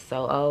channel is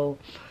so old.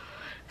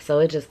 So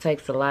it just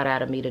takes a lot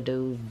out of me to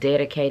do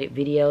dedicated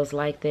videos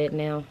like that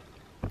now.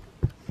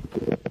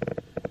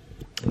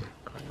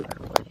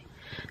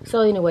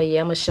 So anyway,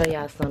 yeah, I'm gonna show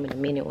y'all some in a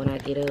minute when I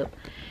get up,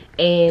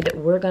 and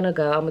we're gonna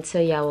go. I'm gonna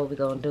tell y'all what we're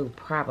gonna do.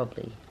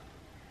 Probably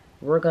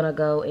we're gonna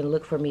go and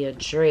look for me a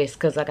dress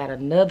because I got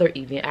another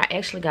event. I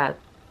actually got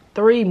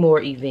 3 more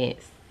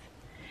events.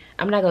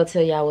 I'm not gonna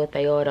tell y'all what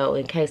they are though,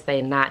 in case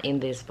they not in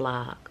this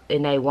vlog,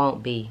 and they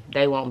won't be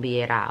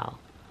at all.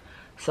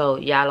 So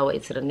y'all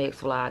wait to the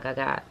next vlog. I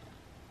got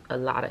a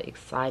lot of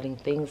exciting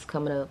things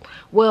coming up.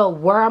 Well,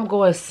 where I'm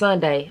going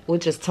Sunday,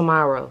 which is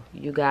tomorrow,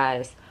 you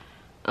guys,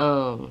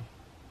 I'm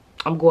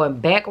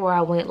going back where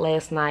I went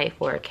last night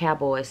for a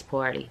Cowboys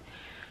party.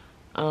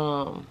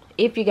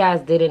 If you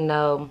guys didn't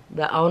know,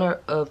 the owner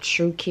of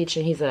True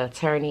Kitchen, he's an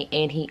attorney,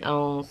 and he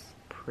owns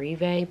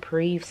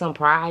Prive,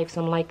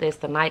 something like that. It's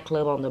the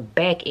nightclub on the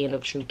back end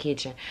of True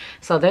Kitchen.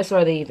 So that's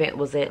where the event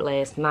was at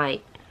last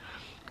night.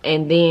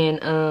 And then,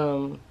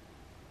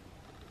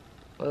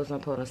 what was I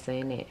supposed to say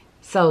in that?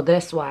 So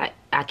that's why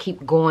I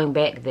keep going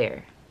back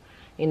there.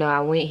 You know, I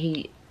went,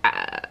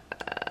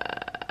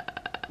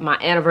 my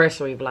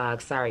anniversary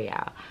vlog, sorry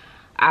y'all.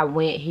 I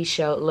went, he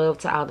showed love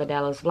to all the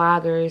Dallas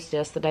vloggers.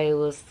 Yesterday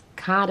was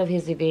kind of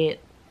his event,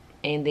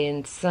 and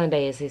then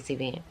Sunday is his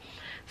event.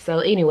 So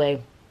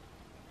anyway,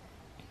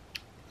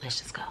 let's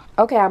just go.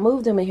 Okay, I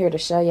moved him in here to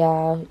show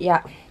y'all.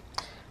 Yeah,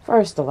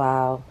 first of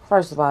all,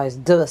 it's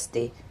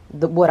dusty,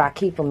 what I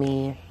keep them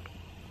in.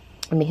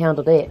 Let me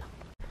handle that.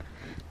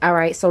 All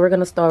right, so we're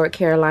gonna start with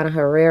Carolina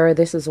Herrera.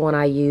 This is one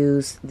I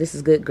use. This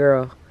is Good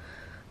Girl.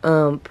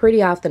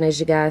 Pretty often, as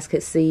you guys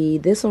could see.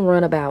 This one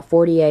run about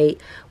 $48.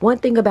 One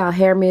thing about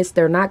hair mist,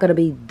 they're not gonna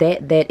be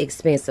that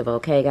expensive,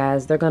 okay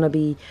guys? They're gonna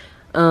be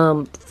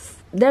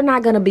they're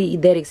not gonna be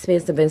that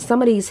expensive, and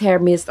some of these hair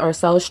mists are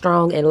so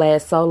strong and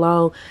last so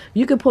long.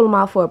 You can pull them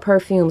off for a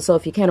perfume. So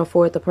if you can't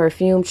afford the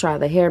perfume, try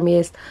the hair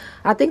mist.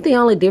 I think the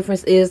only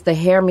difference is the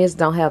hair mist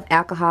don't have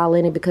alcohol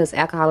in it, because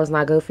alcohol is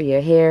not good for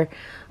your hair.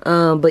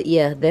 But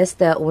yeah, that's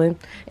that one,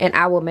 and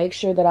I will make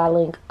sure that I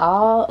link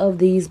all of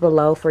these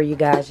below for you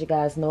guys. You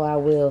guys know I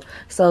will.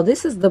 So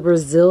this is the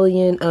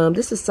Brazilian,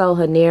 this is Sol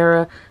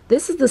Janeiro.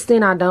 This is the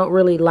scent I don't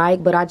really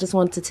like, but I just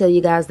wanted to tell you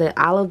guys that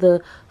all of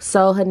the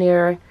Sol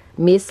Janeiro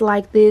mists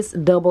like this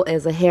double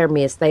as a hair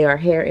mist. They are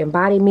hair and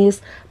body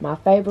mist. My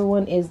favorite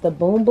one is the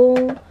Boom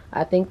Boom.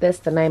 I think that's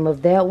the name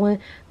of that one.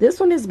 This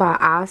one is by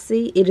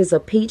Aussie. It is a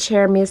peach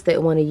hair mist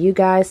that one of you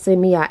guys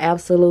sent me. I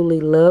absolutely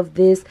love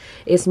this.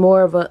 It's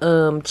more of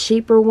a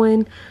cheaper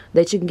one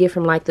that you can get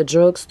from like the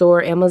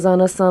drugstore, Amazon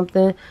or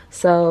something.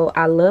 So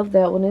I love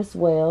that one as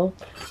well.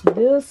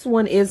 This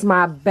one is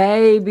my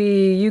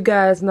baby. You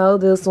guys know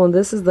this one.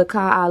 This is the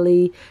Ka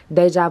Ali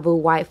Deja Vu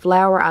White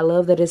Flower. I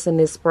love that it's in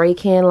this spray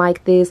can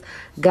like this.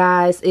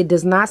 Guys, it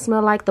does not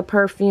smell like the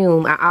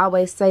perfume. I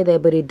always say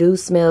that, but it do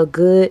smell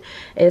good.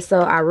 And so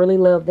I really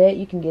love that.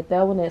 You can get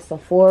that one at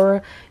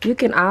Sephora. You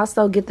can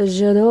also get the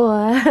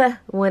J'adore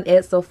one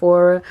at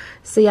Sephora.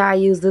 See, I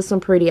use this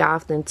one pretty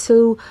often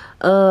too.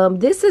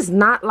 This is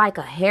not like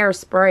a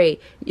hairspray.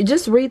 You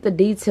just read the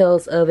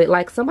details of it.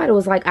 Like somebody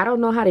was like, I don't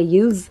know how to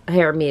use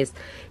hair mist.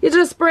 You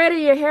just spray it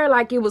in your hair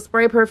like you would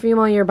spray perfume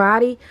on your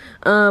body.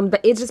 But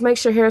it just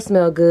makes your hair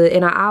smell good.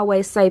 And I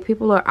always say,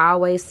 people are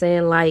always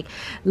saying like,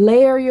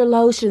 layer your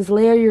lotions,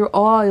 layer your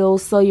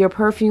oils so your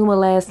perfume will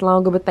last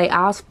longer, but they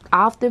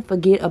often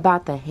forget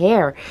about the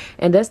hair,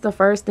 and that's the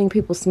first thing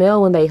people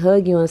smell when they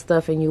hug you and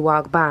stuff and you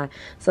walk by.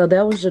 So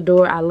that was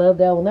J'adore. I love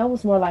that one. That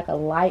was more like a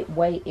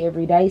lightweight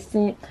everyday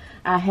scent.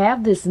 I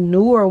have this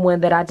newer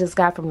one that I just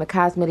got from the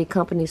cosmetic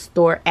company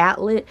store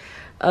outlet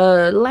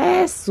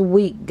last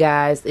week,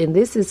 guys, and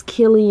this is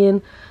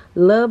Killian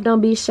Love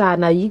Don't Be Shy.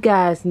 Now you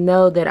guys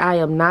know that I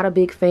am not a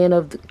big fan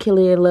of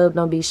Killian Love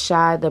Don't Be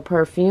Shy, the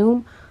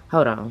perfume.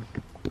 Hold on.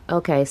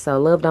 Okay, so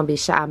Love Don't Be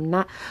Shy. I'm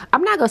not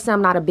gonna say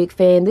I'm not a big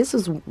fan. This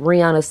was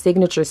Rihanna's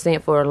signature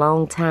scent for a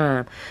long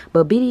time.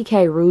 But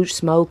BDK Rouge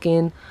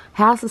Smoking,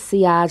 House of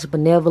Sillage,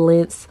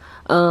 Benevolence.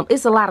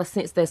 It's a lot of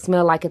scents that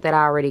smell like it that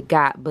I already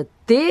got. But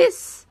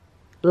this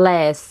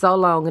lasts so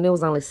long, and it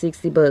was only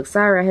 $60.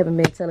 Sorry I haven't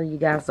been telling you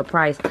guys the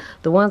price.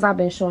 The ones I've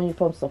been showing you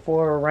from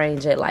Sephora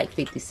range at like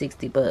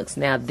 $50-$60.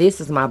 Now this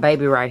is my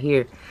baby right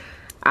here.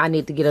 I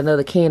need to get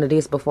another can of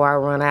this before I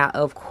run out.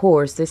 Of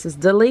course, this is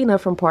Delina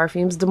from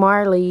Parfums de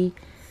Marly.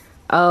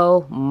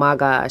 Oh my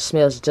gosh,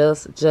 smells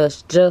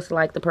just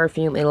like the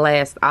perfume and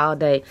lasts all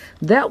day.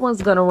 That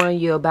one's gonna run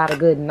you about a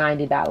good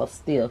 $90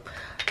 still.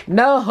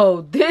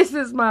 No, this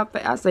is my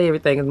I say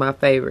everything is my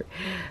favorite.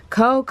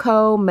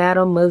 Coco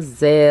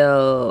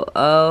Mademoiselle.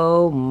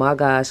 Oh my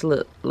gosh,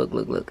 look.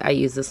 I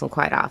use this one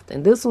quite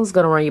often. This one's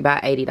gonna run you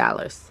about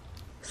 $80.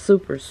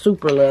 Super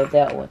love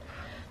that one.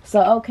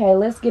 So okay,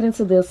 let's get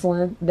into this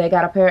one. They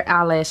got a pair of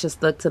eyelashes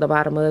stuck to the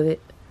bottom of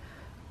it.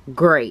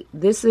 Great.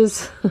 This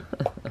is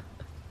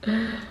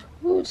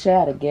ooh,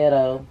 child of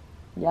ghetto.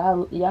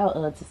 Y'all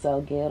auntie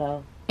so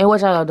ghetto. And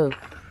what y'all gonna do?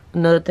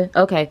 Nothing.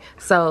 Okay,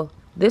 so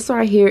this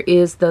right here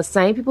is the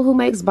same people who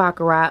makes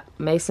Baccarat,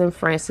 Mason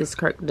Francis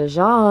Kirk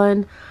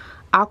DeJean,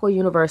 Aqua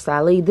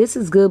Universale. This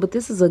is good, but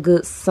this is a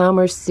good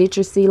summer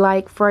citrusy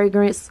like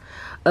fragrance.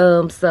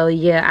 So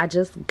yeah, I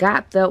just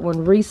got that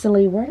one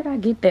recently. Where did I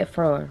get that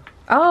from?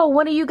 Oh,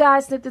 one of you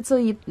guys sent it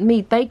to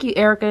me. Thank you,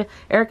 Erica.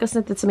 Erica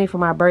sent it to me for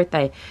my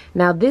birthday.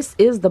 Now this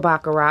is the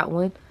Baccarat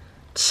one.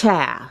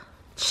 Child.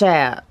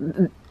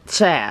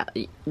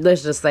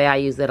 Let's just say I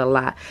use it a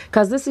lot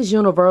because this is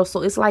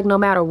universal. It's like no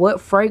matter what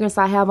fragrance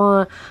I have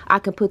on, I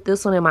can put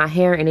this one in my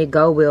hair and it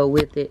go well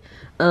with it.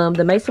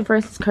 The Mason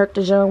Francis Kirk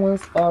DeJean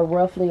ones are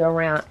roughly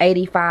around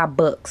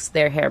 $85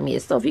 their hair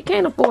mist. So if you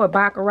can't afford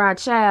Baccarat,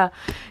 child,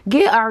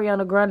 get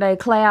Ariana Grande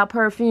Cloud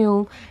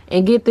Perfume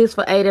and get this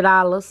for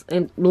 $80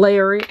 and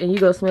layer it, and you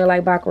gonna smell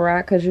like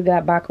Baccarat because you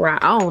got Baccarat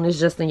on. It's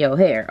just in your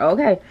hair,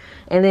 okay?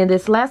 And then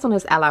this last one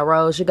is A La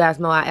Rose. You guys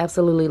know I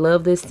absolutely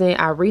love this scent.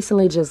 I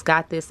recently just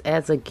got this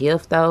as a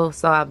gift though,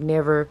 so I've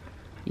never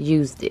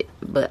used it,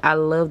 but I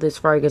love this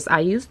fragrance.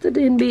 I used to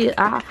didn't be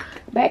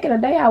back in the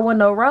day I wasn't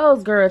no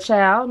rose girl,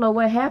 child. I don't know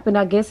what happened.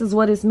 I guess is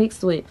what it's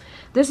mixed with.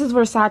 This is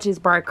Versace's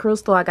Bright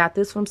Crystal. I got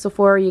this from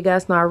Sephora. You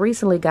guys know I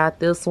recently got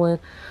this one.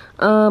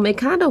 It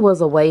kind of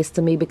was a waste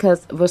to me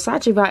because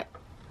Versace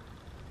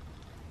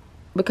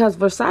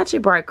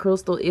Bright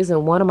Crystal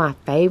isn't one of my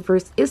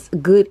favorites. It's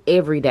good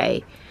every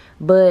day,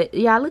 but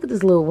yeah, look at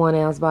this little 1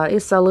 ounce bottle.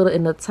 It's so little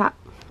in the top.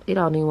 It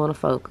don't even want to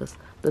focus.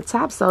 The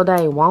top so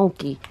dang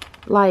wonky.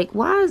 Like,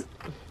 why is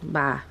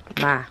bye.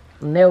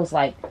 And there was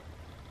like,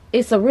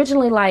 it's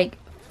originally like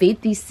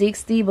 50,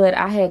 60, but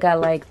I had got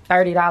like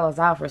 $30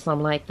 off or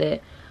something like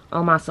that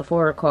on my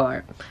Sephora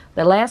card.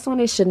 The last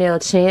one is Chanel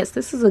Chance.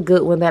 This is a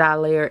good one that I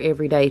layer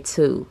every day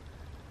too.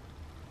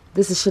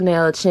 This is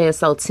Chanel Chance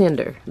So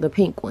Tender, the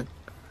pink one.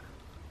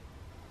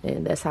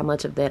 And that's how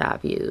much of that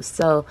I've used.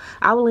 So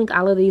I will link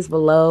all of these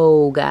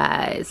below,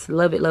 guys.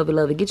 Love it.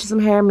 Get you some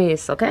hair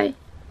mist, okay?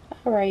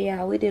 All right,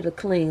 y'all. We did a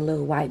clean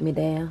little wipe me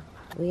down.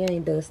 We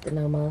ain't dusty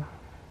no more.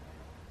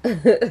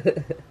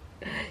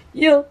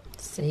 Yo.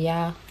 So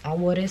y'all, I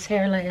wore this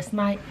hair last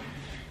night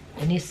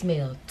and it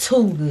smelled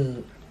too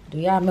good. Do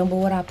y'all remember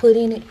what I put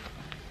in it?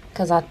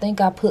 Because I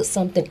think I put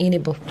something in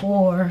it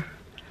before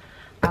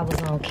I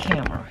was on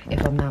camera,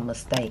 if I'm not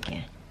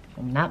mistaken. If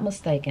I'm not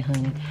mistaken,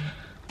 honey.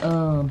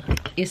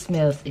 It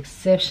smells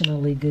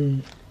exceptionally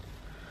good.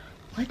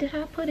 What did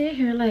I put in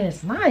here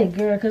last night,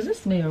 girl? Because it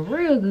smelled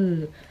real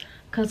good.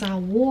 Because I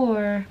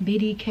wore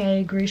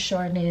BDK Gris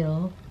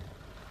Charnel,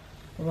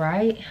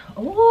 right?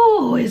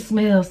 Oh, it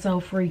smells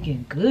so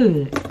freaking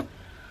good.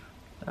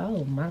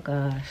 Oh my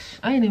gosh.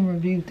 I ain't even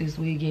reviewed this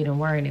wig yet and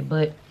wearing it,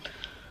 but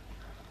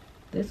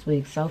this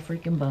wig's so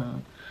freaking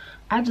bomb.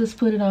 I just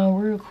put it on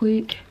real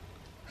quick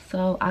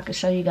so I could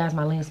show you guys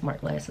my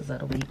LENSMART glasses of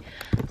the week.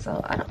 So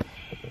I don't,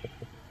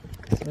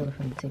 it's really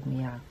gonna take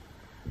me out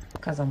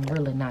because I'm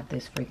really not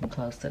this freaking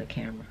close to the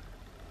camera.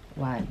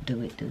 Why do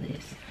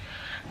this?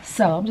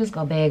 So I'm just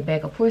gonna bag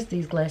back. Of course,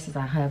 these glasses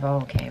I have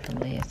on came from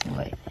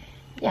LENSMART.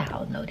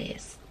 Y'all know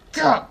this.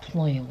 Stop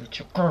playing with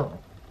your girl.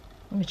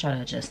 Let me try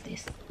to adjust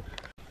this.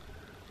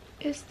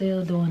 It's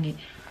still doing it.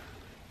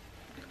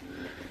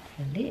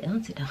 And that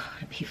auntie don't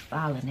be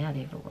falling out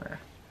everywhere.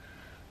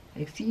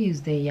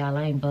 Excuse that, y'all.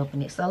 I ain't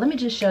bumping it. So let me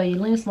just show you.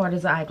 LENSMART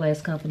is an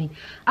eyeglass company.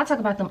 I talk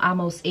about them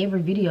almost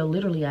every video.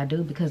 Literally, I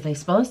do, because they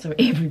sponsor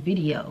every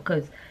video.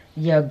 Because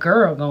your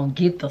girl gonna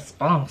get the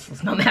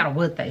sponsors no matter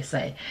what they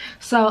say.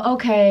 So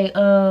okay,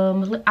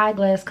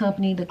 eyeglass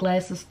company, the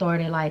glasses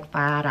start at like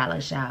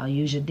 $5, y'all.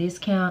 Use your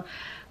discount,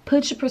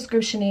 put your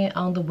prescription in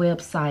on the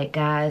website,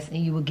 guys, and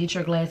you will get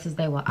your glasses.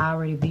 They will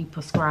already be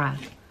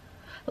prescribed.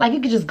 Like, you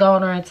could just go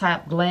on there and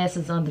type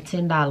glasses under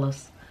 $10,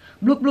 bloop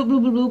bloop bloop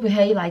bloop bloop, and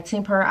hey, like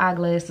 10 pair of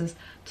eyeglasses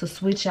to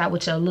switch out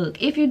with your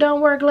look. If you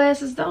don't wear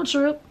glasses, don't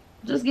trip.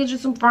 Just get you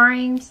some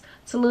frames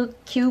to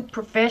look cute,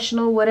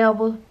 professional,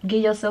 whatever.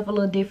 Give yourself a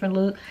little different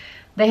look.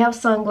 They have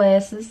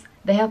sunglasses.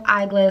 They have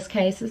eyeglass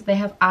cases. They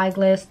have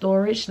eyeglass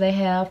storage. They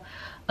have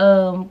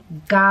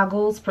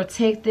goggles,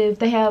 protective.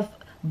 They have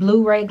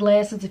Blu-ray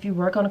glasses if you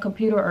work on a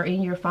computer or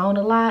in your phone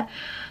a lot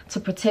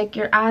to protect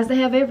your eyes. They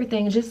have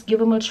everything. Just give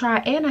them a try.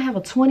 And I have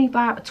a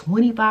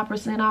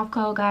 25% off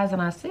code, guys.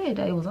 And I said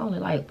that it was only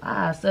like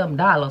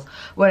 $5-7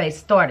 where they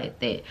started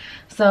that.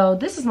 So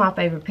this is my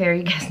favorite pair.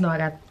 You guys know I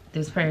got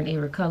this pair in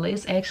every color.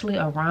 It's actually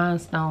a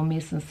rhinestone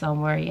missing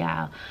somewhere,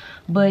 y'all.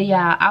 But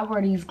yeah, I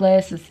wear these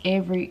glasses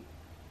every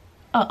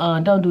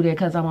don't do that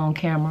because I'm on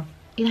camera.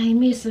 It ain't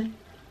missing.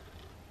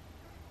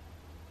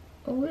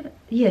 Oh,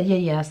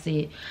 yeah, I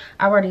see it.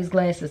 I wear these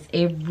glasses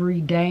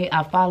every day.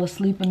 I fall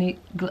asleep in it.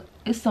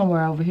 It's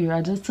somewhere over here.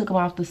 I just took them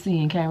off the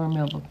scene, can't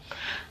remember.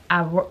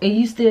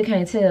 You still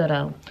can't tell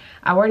though.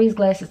 I wear these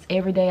glasses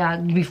every day. I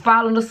be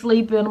falling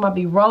asleep in them. I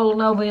be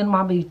rolling over in them.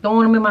 I be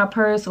throwing them in my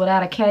purse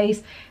without a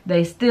case.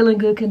 They still in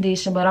good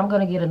condition, but I'm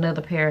gonna get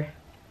another pair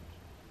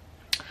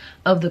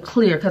of the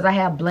clear because I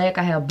have black,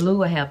 I have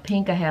blue, I have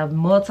pink, I have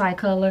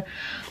multicolor.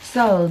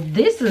 So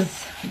this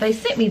is, they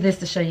sent me this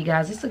to show you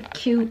guys. It's a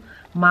cute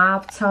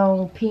mauve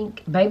tone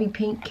pink, baby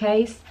pink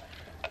case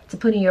to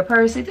put in your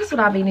purse. See, this is what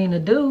I be needing to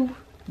do.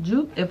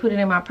 Droop and put it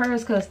in my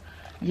purse because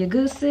your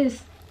good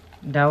sis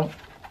don't.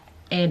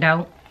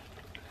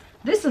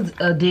 This is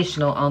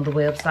additional on the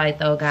website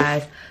though,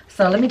 guys.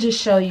 So let me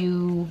just show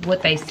you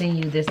what they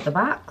send you. This the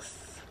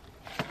box.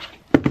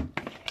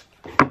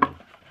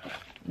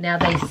 Now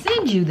they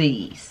send you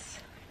these.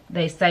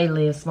 They say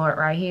LENSMART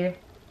right here.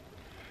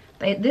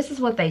 This is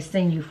what they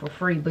send you for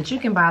free, but you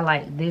can buy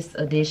like this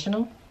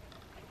additional.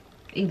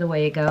 Either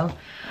way it go.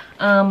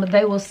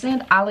 They will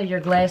send all of your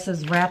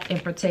glasses wrapped in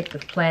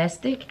protective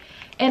plastic.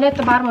 And at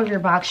the bottom of your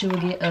box, you will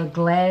get a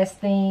glass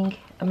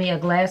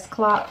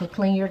cloth to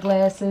clean your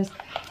glasses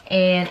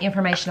and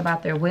information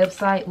about their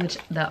website, which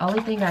the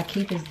only thing I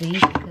keep is these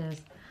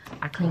because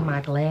I clean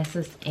my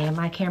glasses and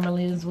my camera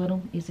lens with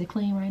them. Is it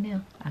clean right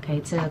now? I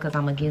can't tell because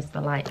I'm against the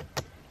light.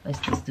 Let's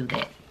just do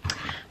that.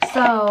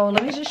 So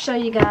let me just show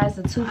you guys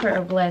the 2 pair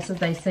of glasses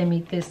they send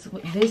me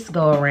this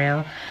go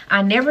around.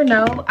 I never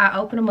know. I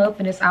open them up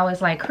and it's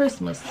always like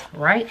Christmas,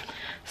 right?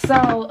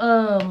 So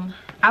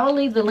I will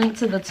leave the link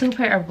to the 2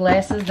 pair of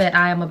glasses that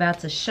I am about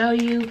to show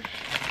you,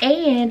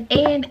 and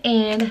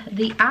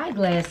the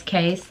eyeglass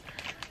case,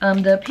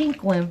 the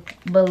pink one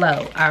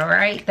below. All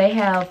right, they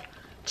have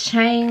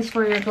chains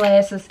for your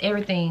glasses,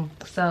 everything.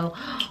 So,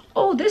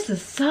 oh, this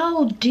is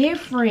so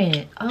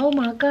different. Oh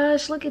my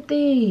gosh, look at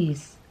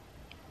these.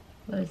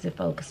 What is it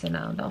focusing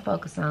on? Don't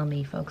focus on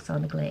me, focus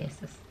on the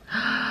glasses.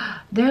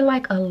 They're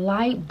like a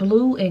light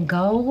blue and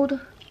gold.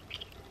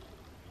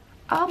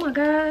 Oh my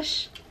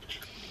gosh.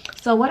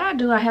 So what I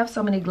do, I have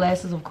so many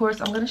glasses. Of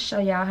course, I'm going to show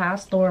y'all how I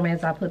store them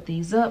as I put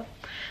these up.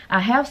 I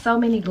have so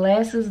many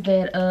glasses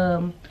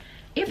that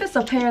if it's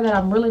a pair that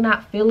I'm really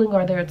not feeling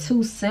or they're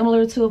too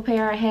similar to a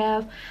pair I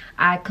have,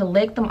 I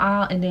collect them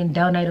all and then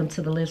donate them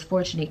to the less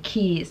fortunate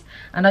kids.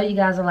 I know you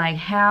guys are like,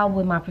 how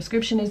when my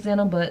prescription is in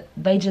them, but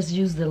they just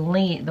use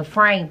the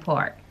frame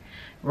part,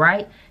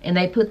 right? And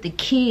they put the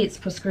kids'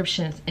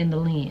 prescriptions in the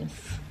lens.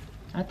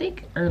 I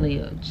think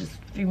earlier, just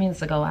a few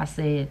minutes ago, I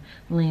said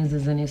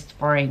lenses in its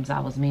frames, I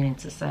was meaning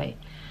to say.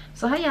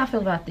 So how y'all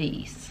feel about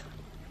these?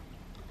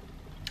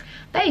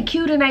 They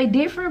cute and they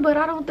different, but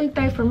I don't think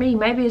they for me.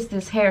 Maybe it's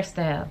this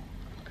hairstyle.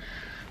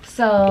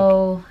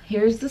 So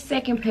here's the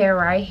second pair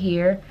right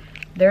here.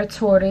 They're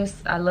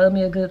tortoise. I love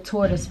me a good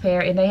tortoise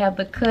pair. And they have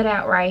the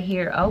cutout right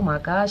here. Oh my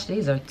gosh,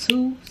 these are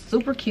two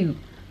super cute.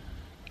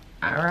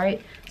 All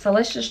right, so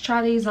let's just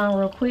try these on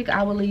real quick.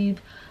 I will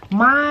leave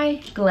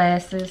my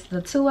glasses,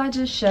 the 2 I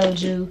just showed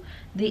you,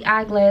 the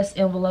eyeglass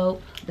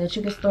envelope that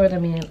you can store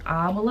them in,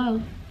 all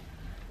below.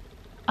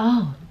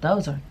 Oh,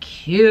 those are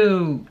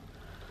cute.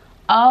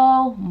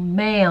 Oh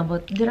man,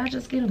 but did I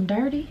just get them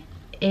dirty?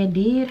 It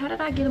did. How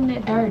did I get them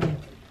that dirty?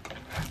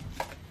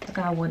 I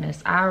got one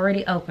that's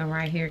already open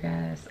right here,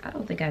 guys. I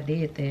don't think I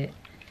did that.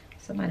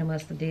 Somebody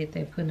must have did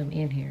that, putting them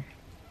in here.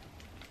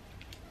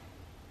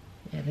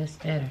 Yeah, that's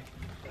better.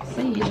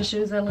 See, you just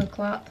use that little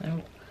cloth.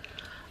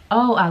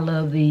 Oh, I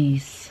love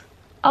these.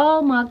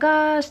 Oh my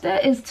gosh,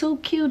 that is too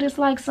cute. It's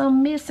like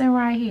something missing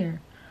right here.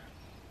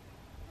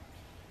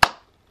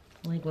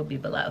 Link will be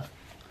below.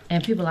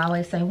 And people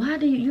always say, why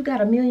do you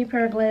got a million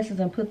pair of glasses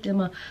and put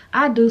them on?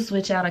 I do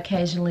switch out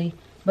occasionally.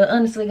 But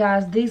honestly,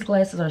 guys, these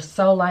glasses are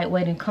so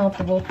lightweight and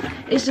comfortable.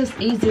 It's just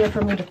easier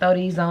for me to throw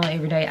these on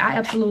every day. I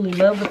absolutely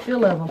love the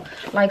feel of them.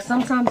 Like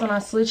sometimes when I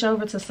switch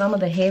over to some of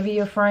the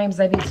heavier frames,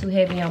 they be too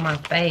heavy on my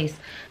face.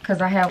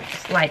 Because I have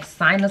like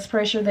sinus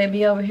pressure that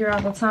be over here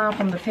all the time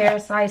from the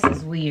parasites.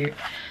 It's weird.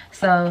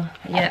 So,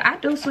 yeah, I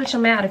do switch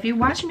them out. If you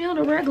watch me on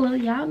the regular,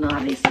 y'all know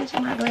I be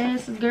switching my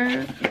glasses,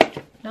 girl.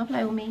 Don't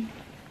play with me.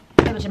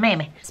 Play with your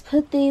mammy. Let's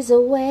put these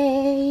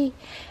away.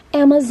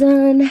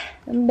 Amazon,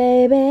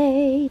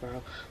 baby.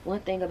 Bro,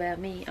 one thing about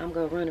me, I'm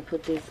gonna run and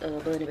put this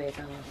bunny back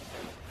on.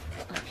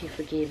 I keep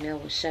forgetting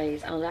that was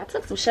shades. I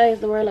took some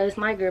shades to wear last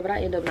night, girl, but I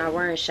ended up not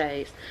wearing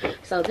shades.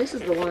 So this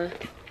is the one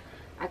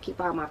I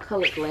keep all my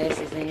colored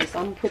glasses in. So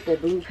I'm gonna put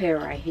that blue pair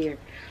right here.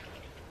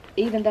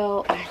 Even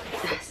though I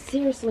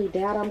seriously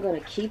doubt I'm gonna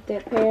keep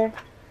that pair,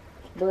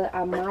 but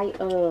I might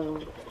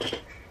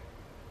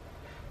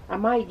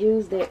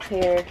use that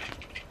pair.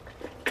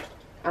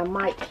 I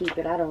might keep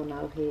it. I don't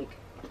know, heck.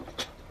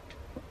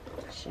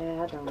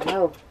 I don't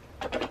know.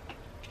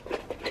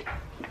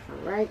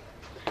 Alright.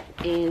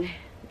 And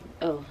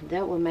oh,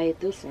 that one made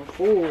this one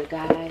full,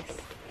 guys.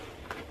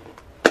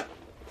 I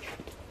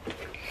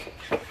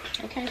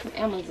came from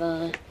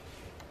Amazon.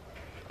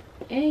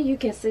 And you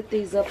can set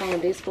these up on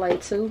display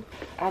too.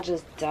 I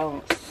just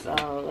don't.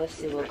 So let's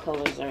see what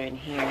colors are in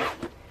here.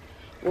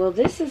 Well,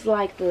 this is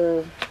like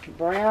the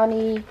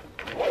brownie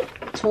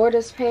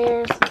tortoise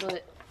pears,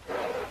 but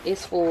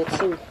it's full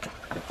too.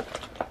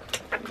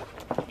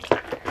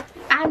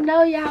 I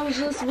know y'all was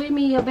just with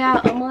me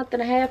about a month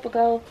and a half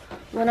ago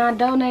when I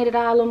donated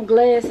all them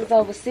glasses,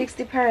 over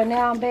 60 pair, and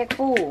now I'm back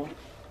full.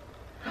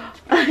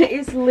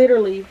 It's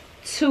literally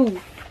 2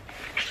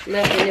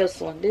 left in this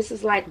one. This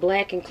is like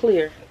black and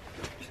clear.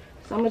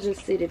 So I'm gonna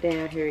just sit it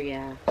down here,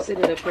 y'all. Sit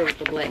it up here with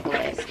the black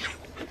glasses.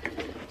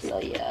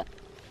 So yeah.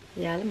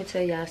 Yeah, let me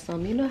tell y'all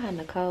something. You know how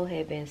Nicole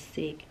had been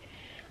sick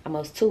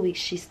almost 2 weeks.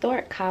 She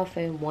started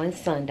coughing one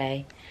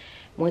Sunday.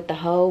 Went the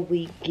whole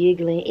week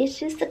giggling. It's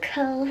just a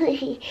cold.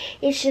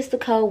 It's just a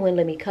cold. Wouldn't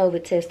let me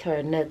COVID test her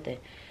or nothing.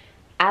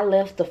 I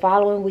left the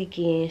following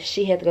weekend.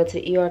 She had to go to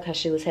the ER because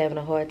she was having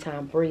a hard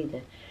time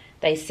breathing.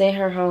 They sent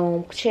her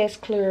home.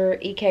 Chest clear,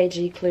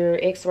 EKG clear,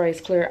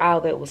 x-rays clear, all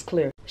that was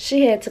clear.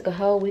 She had took a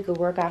whole week of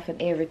work off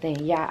and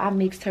everything. Yeah, I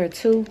mixed her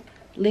 2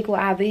 liquid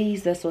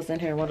IVs. That's what's in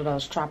here, one of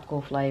those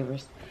tropical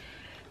flavors.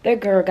 That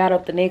girl got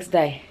up the next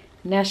day.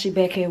 Now she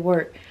back at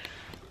work.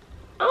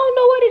 I don't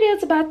know what it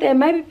is about that.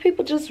 Maybe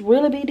people just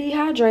really be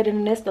dehydrated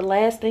and that's the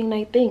last thing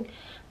they think.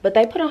 But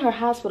they put on her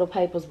hospital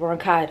papers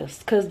bronchitis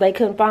because they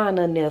couldn't find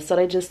nothing else. So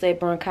they just said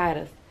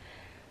bronchitis.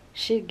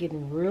 Shit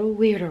getting real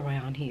weird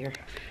around here.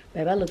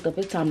 Babe, I looked up.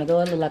 It's time to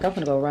go. It look like I'm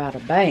gonna go ride a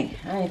bank.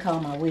 I ain't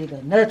calling my wig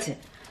or nothing.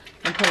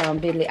 I'm putting on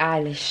Billie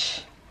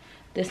Eilish.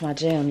 This my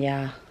jam,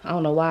 y'all. I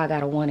don't know why I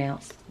got a 1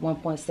 ounce.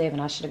 1.7.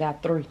 I should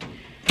have got 3.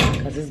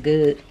 Because it's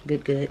good.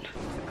 Good.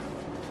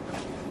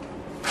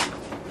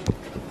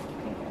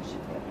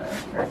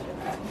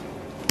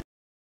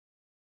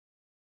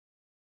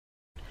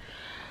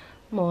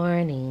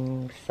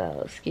 Morning.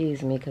 So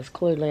excuse me because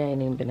clearly I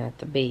ain't even been out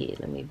the bed.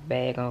 Let me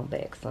bag on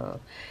back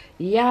some.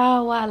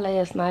 Y'all, why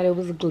last night it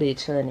was a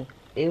glitch, honey.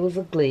 It was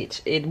a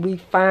glitch, and we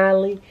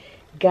finally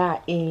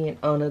got in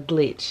on a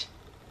glitch.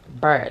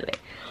 Barely.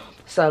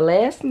 So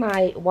last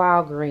night,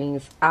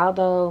 Walgreens,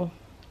 although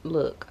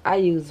look, I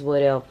use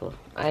whatever,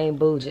 I ain't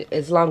bougie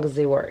as long as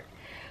it works.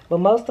 But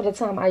most of the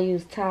time I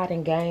use Tide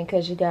and Gain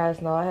because you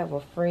guys know I have a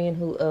friend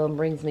who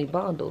brings me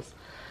bundles.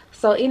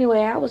 So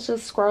anyway, I was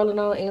just scrolling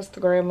on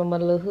Instagram and my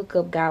little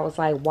hookup guy was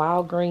like,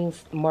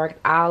 Walgreens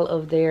marked all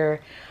of their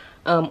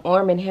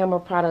Arm & Hammer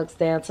products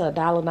down to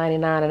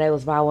 $1.99 and they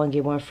was buy one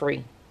get one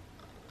free.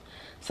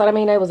 So I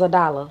mean, they was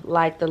 $1.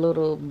 Like the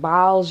little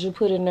balls you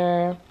put in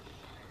there,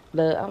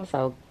 I'm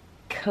so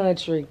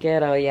country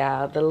ghetto,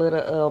 y'all. The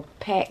little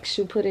packs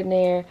you put in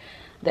there,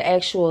 the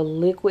actual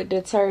liquid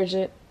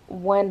detergent,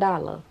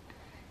 $1.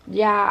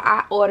 Yeah,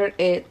 I ordered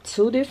at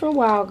 2 different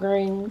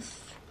Walgreens.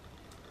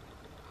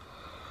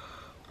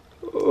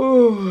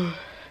 Oh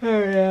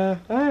yeah,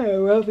 I had a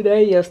rough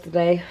day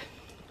yesterday,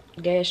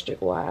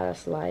 gastric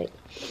wise. Like,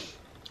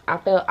 I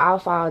felt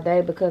off all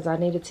day because I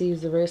needed to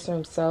use the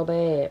restroom so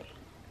bad.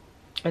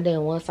 And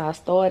then once I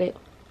started,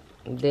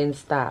 it didn't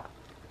stop.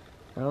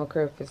 I don't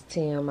care if it's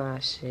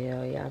TMI,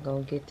 shell. Y'all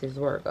gonna get this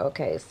work.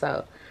 Okay,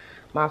 so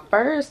my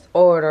first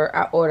order,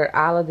 I ordered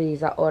all of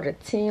these. I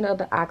ordered 10 of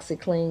the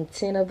OxyClean,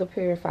 10 of the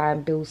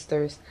purifying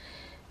boosters,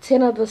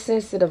 10 of the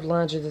sensitive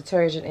laundry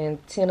detergent,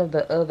 and 10 of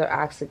the other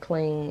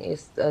OxyClean.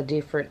 It's a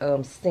different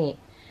scent.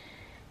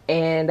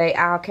 And they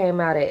all came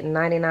out at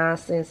 99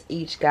 cents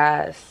each,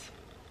 guys.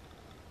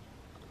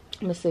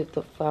 Let me see if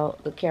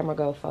the camera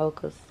go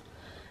focus.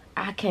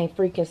 I can't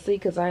freaking see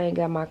because I ain't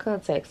got my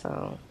contacts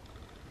on.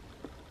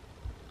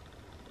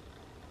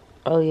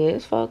 Oh yeah,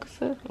 it's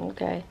focusing.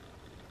 Okay.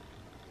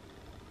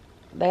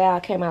 They all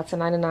came out to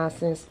 99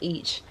 cents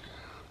each.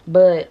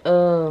 But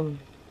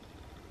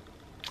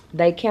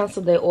they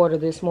canceled their order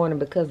this morning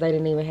because they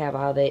didn't even have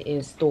all that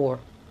in store.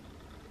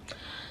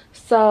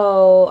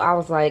 So I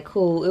was like,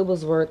 cool, it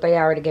was worth. They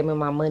already gave me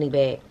my money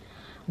back.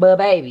 But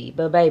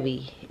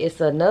baby,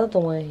 it's another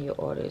one. Your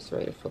order is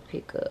ready for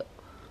pickup.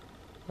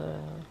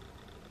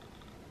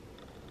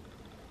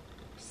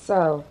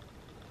 So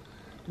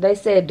they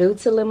said due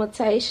to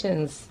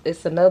limitations,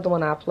 it's another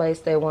one I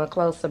placed at one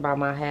closer by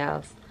my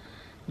house.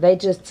 They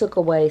just took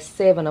away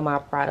 7 of my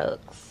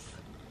products.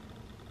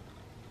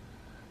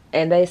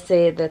 And they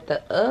said that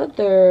the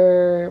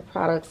other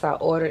products I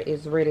ordered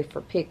is ready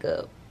for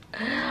pickup.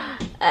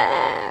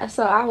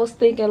 So I was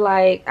thinking,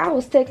 like, I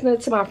was texting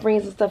it to my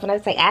friends and stuff, and they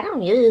say, I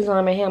don't use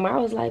Arm & Hammer. I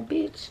was like,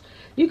 bitch,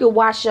 you could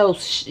wash your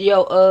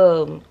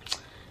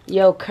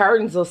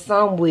curtains or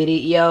something with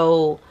it,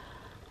 yo.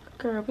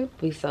 Girl, people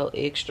be so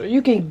extra.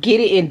 You can get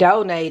it and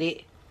donate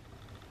it.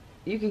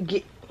 You can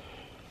get...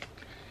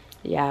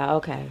 Yeah,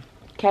 okay.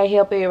 Can't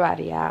help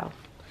everybody, y'all.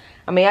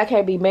 I mean, I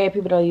can't be mad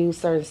people don't use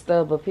certain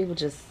stuff, but people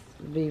just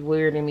be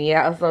weirding me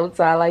out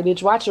sometimes. Like,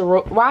 bitch, wash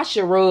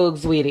your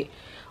rugs with it.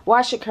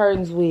 Wash your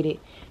curtains with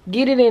it.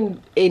 Get it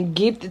in and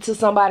gift it to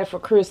somebody for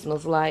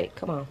Christmas. Like,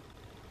 come on.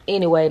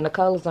 Anyway,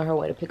 Nicole is on her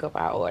way to pick up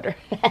our order.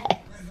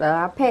 So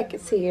our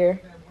packet's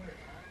here.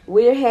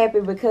 We're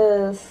happy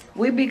because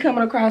we be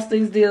coming across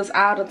these deals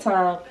all the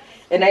time,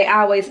 and they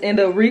always end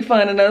up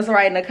refunding us,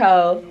 right,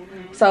 Nicole?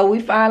 So we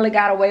finally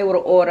got away with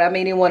an order. I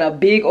mean, it wasn't a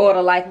big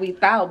order like we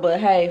thought, but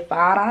hey,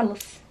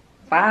 $5.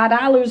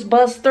 $5,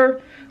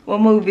 Buster. What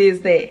movie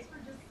is that?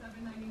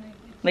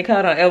 Like,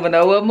 I don't ever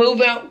know what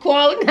movie I'm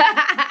calling.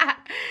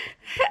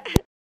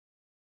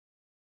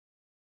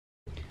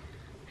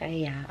 Hey,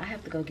 y'all, I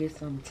have to go get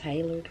some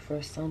tailored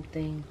for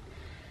something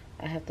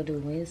I have to do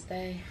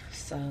Wednesday.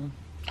 So,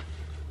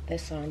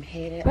 that's where I'm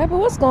headed. Baby,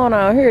 what's going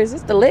on here? Is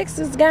this the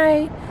Lexus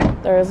gang?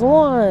 There's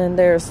 1,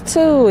 there's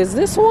 2. Is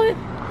this one?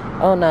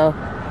 Oh, no.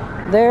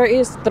 There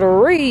is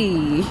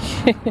 3.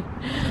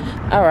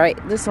 All right,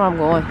 this is where I'm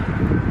going.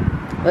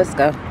 Let's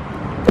go.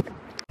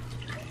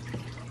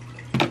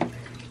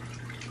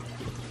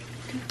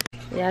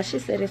 Yeah, she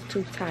said it's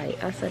too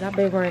tight. I said, I've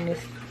been wearing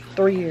this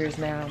 3 years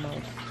now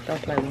almost.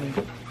 Don't play with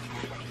me.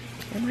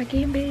 Am I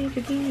getting big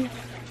again?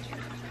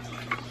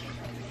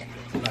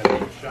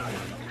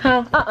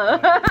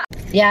 Huh?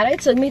 Yeah, they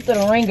took me through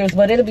the ringers,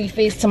 but it'll be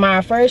fixed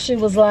tomorrow. First, she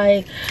was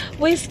like,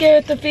 we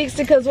scared to fix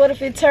it because what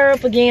if it tear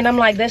up again? I'm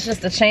like, that's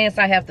just a chance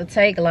I have to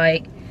take,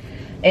 like.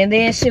 And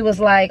then she was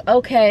like,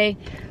 okay,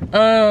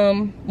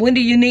 when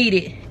do you need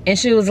it? And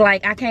she was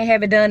like, I can't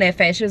have it done that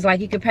fast. She was like,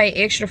 you could pay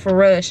extra for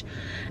rush.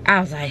 I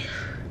was like,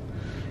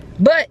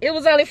 but it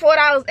was only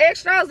 $4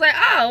 extra. I was like,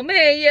 oh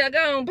man, yeah,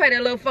 go on, pay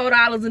that little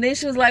 $4. And then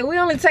she was like, we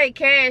only take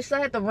cash, so I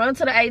had to run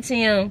to the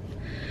ATM.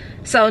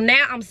 So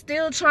now I'm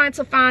still trying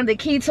to find the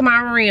key to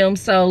my rim.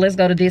 So let's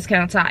go to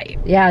Discount Tire.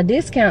 Yeah,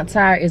 Discount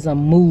Tire is a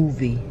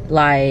movie.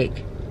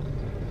 Like,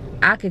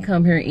 I could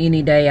come here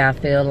any day I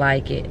feel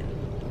like it.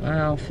 I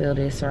don't feel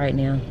this right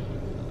now.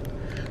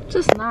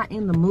 Just not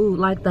in the mood.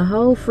 Like, the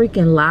whole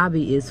freaking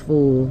lobby is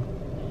full.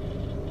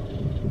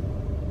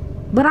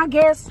 But I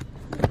guess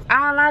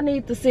all I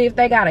need to see if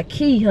they got a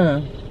key,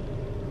 huh?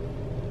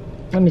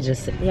 Let me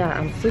just see. Yeah,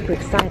 I'm super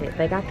excited.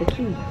 They got the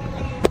key.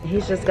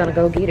 He's just gonna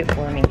go get it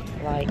for me.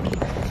 Like,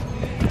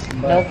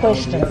 no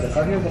questions. Yeah, it's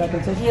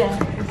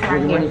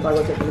right here.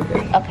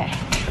 Okay.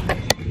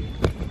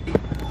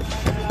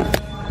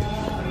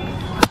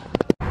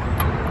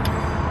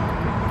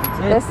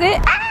 That's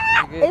it.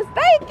 Ah, it's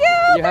thank you.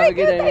 You have a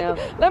good day now.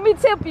 Let me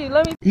tip you.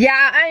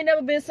 Yeah, I ain't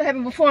never been so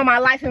happy before in my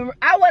life, and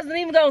I wasn't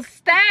even gonna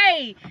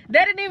stay.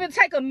 That didn't even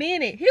take a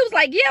minute. He was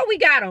like, yeah, we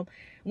got him.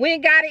 We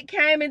got it,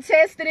 came and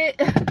tested it.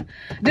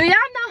 Do y'all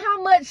know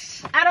how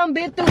much I done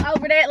been through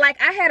over that?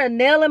 Like, I had a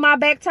nail in my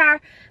back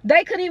tire.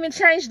 They couldn't even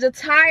change the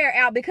tire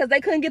out because they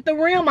couldn't get the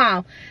rim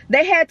off.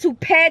 They had to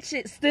patch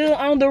it still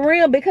on the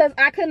rim because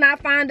I could not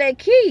find that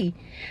key.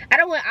 I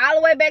done went all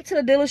the way back to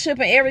the dealership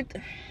and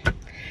everything.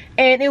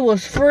 And it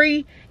was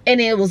free,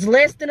 and it was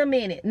less than a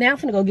minute. Now I'm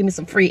finna go give me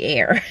some free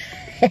air.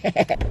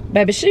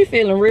 Baby, she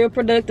feeling real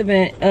productive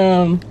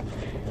and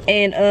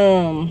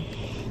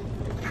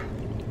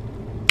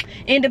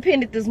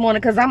independent this morning,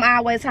 because I'm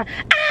always I need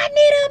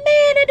a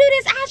man to do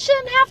this. I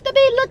shouldn't have to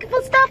be looking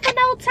for stuff for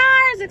no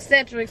tires,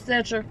 etc,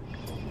 etc.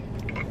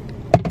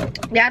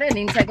 Yeah, I didn't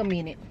even take a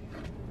minute.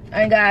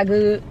 I ain't got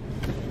good.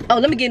 Oh,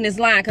 let me get in this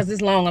line because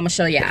it's long. I'm gonna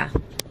show y'all.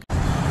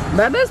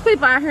 But there's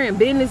people out here in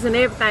business and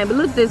everything, but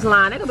look at this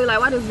line. They gonna be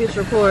like, why this bitch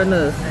recording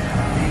us?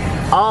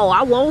 Oh,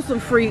 I want some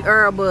free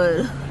air,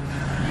 but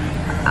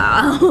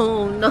I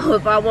don't know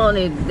if I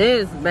wanted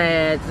this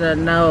bad to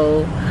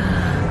know.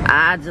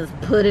 I just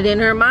put it in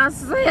her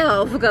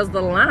myself because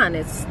the line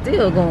is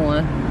still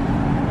going.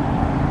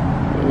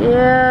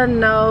 Yeah,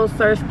 no,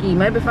 Sirski.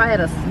 Maybe if I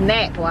had a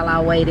snack while I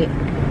waited.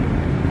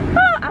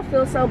 Oh, I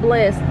feel so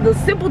blessed. The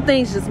simple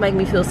things just make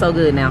me feel so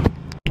good now.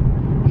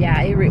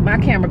 Yeah, my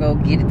camera go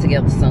get it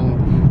together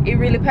soon. It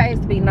really pays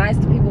to be nice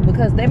to people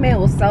because that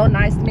man was so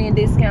nice to me in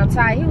Discount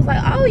Tire. He was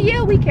like, oh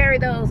yeah, we carry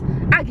those.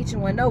 I'll get you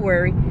one, no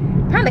worry.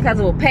 Probably because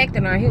it was packed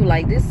in her. He was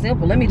like, this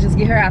simple. Let me just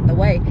get her out the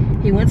way.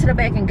 He went to the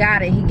back and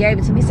got it. He gave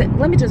it to me. He said,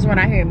 let me just run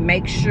out here and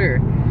make sure.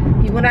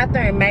 He went out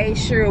there and made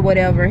sure,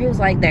 whatever. He was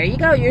like, there you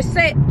go, you're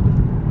set.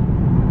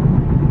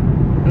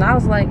 And I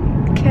was like,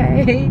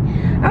 okay.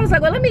 I was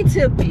like, well, let me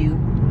tip you.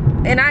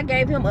 And I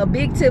gave him a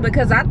big tip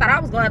because I thought I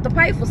was going to have to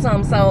pay for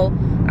something. So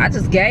I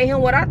just gave him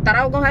what I thought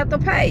I was going to have to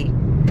pay.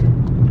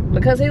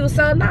 Because he was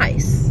so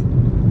nice.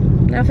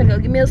 Now I'm finna go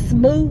give me a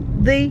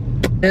smoothie.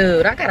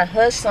 Dude, I gotta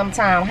hush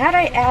sometime. How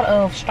they out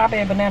of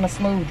strawberry banana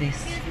smoothies?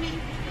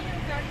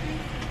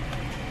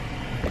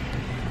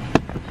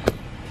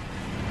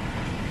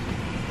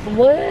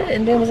 What?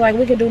 And then was like,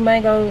 we could do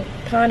mango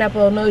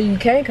pineapple. No, you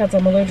can't because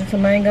I'm allergic to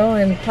mango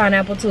and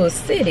pineapple too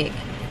acidic.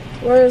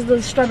 Where's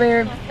the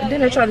strawberry?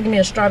 Then they tried to give me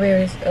a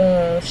strawberry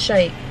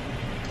shake.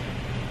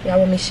 Y'all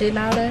want me shitting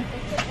out there?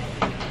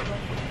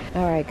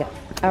 Alright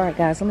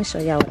guys, let me show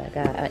y'all what I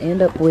got. I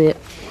end up with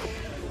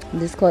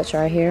this clutch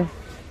right here.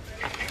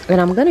 And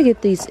I'm gonna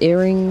get these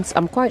earrings.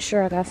 I'm quite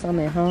sure I got some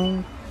at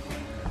home.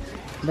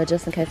 But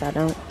just in case I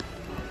don't,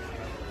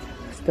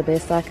 it's the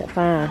best I could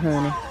find,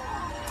 honey.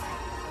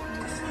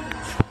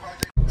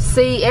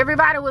 See,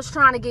 everybody was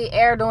trying to get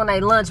air during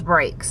their lunch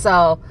break.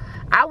 So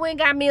I went and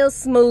got me a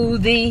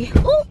smoothie.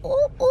 Ooh,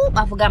 ooh, ooh.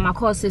 I forgot my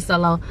car sit so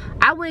low.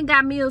 I went and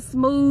got me a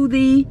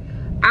smoothie.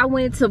 I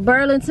went to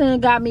Burlington,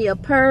 got me a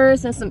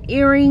purse and some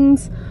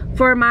earrings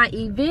for my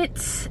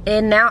event.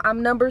 And now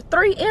I'm number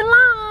 3 in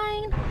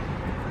line.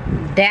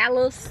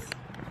 Dallas,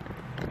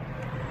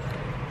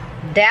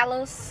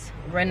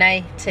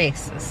 Renee,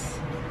 Texas.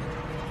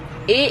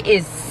 It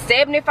is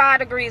 75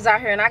 degrees out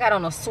here and I got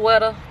on a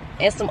sweater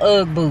and some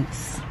Ugg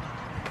boots.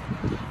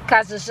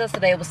 Cause just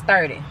yesterday it was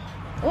 30.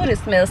 Oh,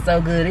 this smells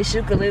so good. It's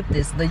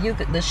eucalyptus,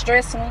 the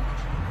stress one.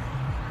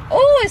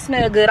 Oh, it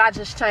smells good. I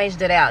just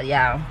changed it out,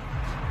 y'all.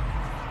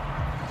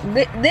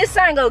 This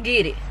ain't gonna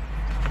get it.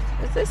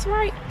 Is this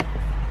right?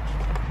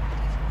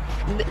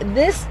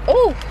 This,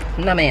 oh,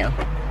 no ma'am.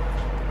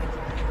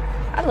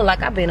 I look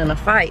like I've been in a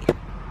fight.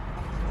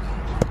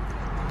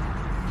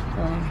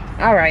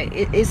 All right,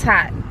 it's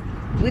hot.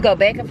 We go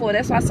back and forth.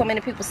 That's why so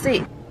many people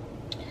sick.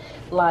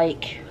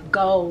 Like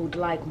gold,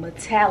 like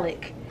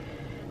metallic,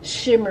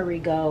 shimmery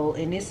gold.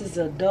 And this is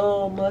a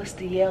dull,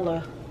 musty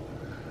yellow.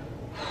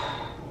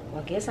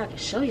 Well, I guess I can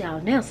show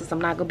y'all now since I'm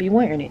not gonna be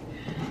wearing it.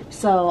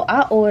 So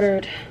I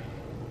ordered,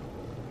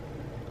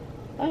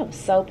 I was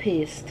so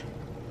pissed.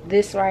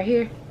 This right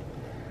here.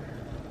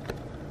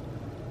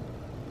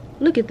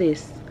 Look at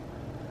this.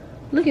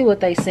 Look at what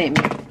they sent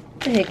me. What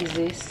the heck is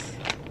this?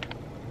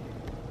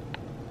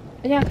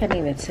 Y'all can't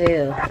even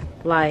tell.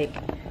 Like,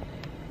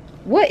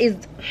 what is...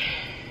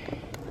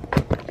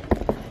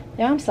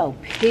 Yeah, I'm so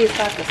pissed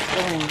I could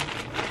scream.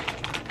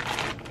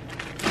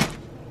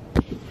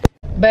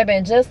 Baby,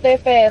 and just that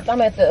fast, I'm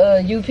at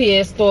the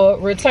UPS store.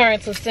 Return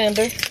to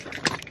sender.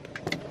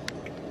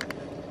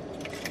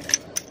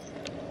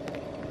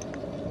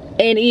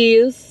 And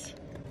is.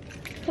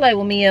 Play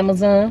with me,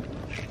 Amazon.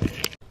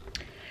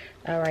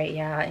 Alright,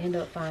 y'all. I end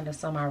up finding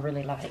some I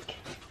really like.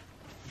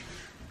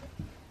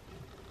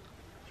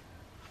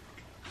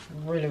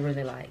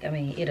 Really like. I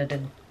mean, it'll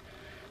do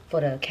for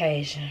the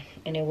occasion.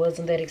 And it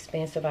wasn't that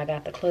expensive. I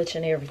got the clutch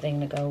and everything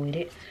to go with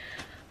it.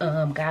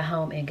 Got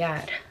home and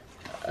got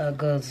a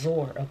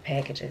gazore of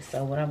packages.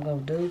 So what I'm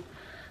gonna do,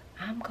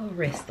 I'm gonna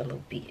rest a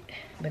little bit,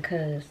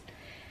 because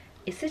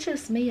is it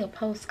just me or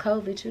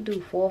post-COVID you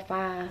do 4,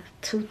 5,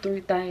 2,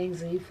 3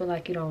 things and you feel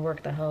like you don't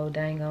work the whole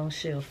dang on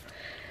shift?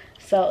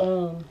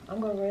 So I'm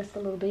gonna rest a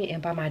little bit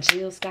and buy my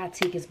Jill Scott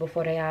tickets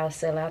before they all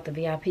sell out, the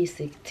VIP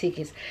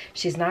tickets.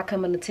 She's not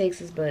coming to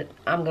Texas, but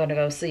I'm gonna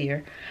go see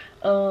her.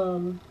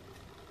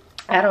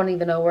 I don't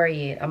even know where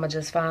yet. I'm gonna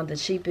just find the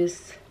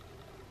cheapest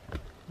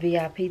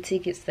VIP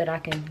tickets that I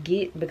can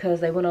get, because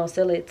they went on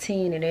sale at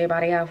 10 and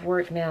everybody off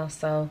work now.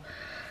 So,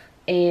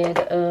 and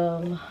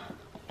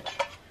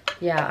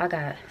yeah, I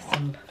got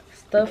some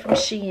stuff from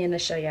SHEIN to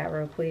show y'all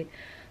real quick.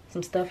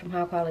 Some stuff from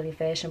High Quality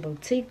Fashion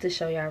Boutique to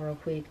show y'all real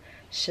quick.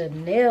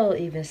 Chanel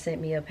even sent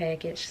me a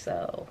package,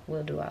 so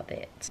we'll do all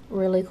that.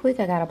 Really quick,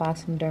 I got a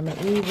box from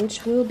DERMA,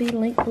 which will be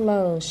linked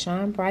below.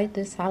 Shine bright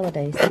this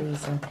holiday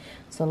season.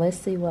 So let's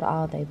see what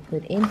all they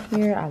put in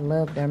here. I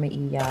love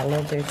DERMA, y'all. I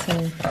love their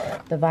team.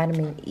 The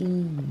vitamin E,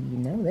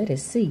 no, that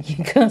is C,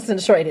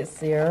 concentrated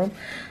serum.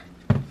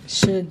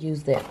 Should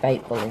use that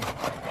faithfully.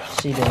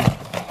 She do.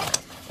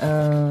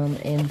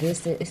 And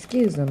this is,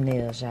 excuse them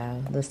nails, y'all.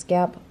 The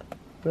scalp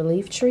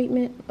relief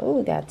treatment.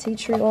 Oh, it got tea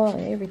tree oil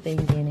and everything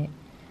in it.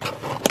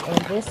 And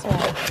this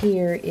right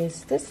here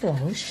is this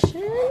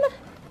lotion.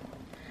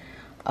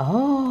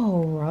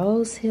 Oh,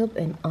 rose hip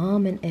and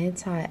almond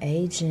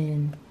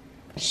anti-aging.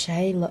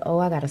 Oh,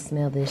 I gotta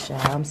smell this,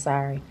 y'all. I'm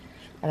sorry.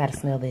 I gotta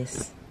smell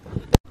this.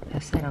 I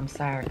said I'm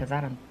sorry because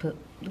I done put...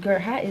 Girl,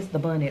 how is the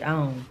bonnet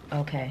on?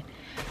 Okay.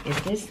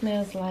 If this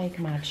smells like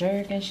my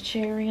Jergens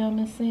cherry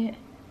almond scent,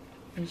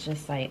 it's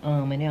just like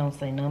and they don't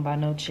say nothing about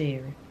no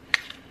cherry.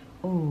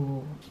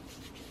 Ooh.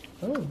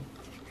 Ooh.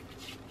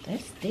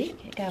 That's thick.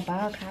 It got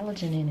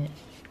biocollagen in it.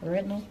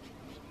 Retinol.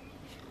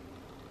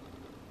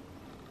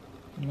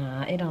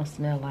 Nah, it don't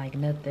smell like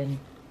nothing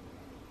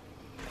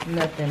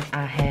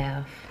I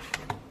have.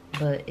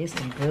 But it's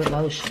some good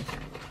lotion.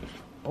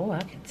 Oh,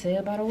 I can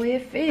tell by the way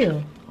it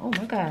feels. Oh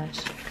my gosh.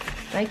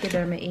 Thank you,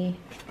 DERMA E.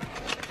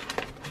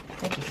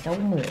 Thank you so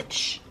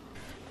much.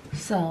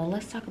 So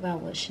let's talk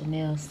about what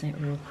Chanel sent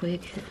real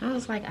quick. I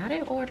was like, I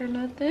didn't order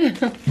nothing.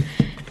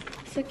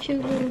 It's a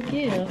cute little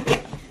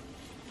gift.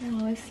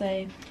 Oh, it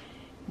say,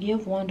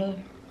 give wonder,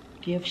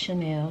 give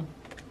Chanel.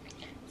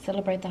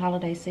 Celebrate the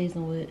holiday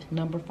season with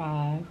number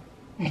 5.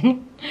 The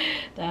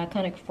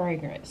iconic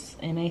fragrance.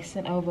 And they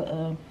sent over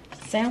a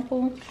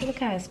sample. Look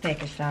how it's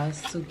packaged, y'all.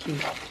 It's so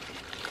cute.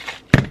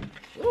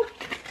 Ooh.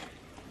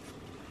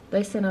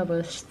 They sent over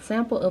a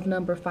sample of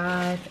number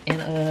 5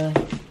 and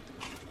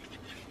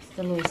just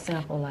a little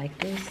sample like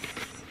this.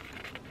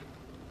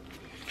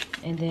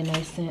 And then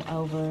they sent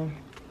over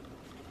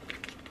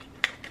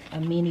a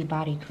mini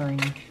body cream.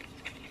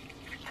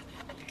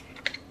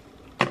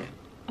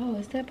 Oh,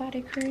 is that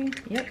body cream?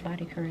 Yep,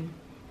 body cream.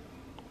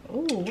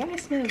 Ooh, why it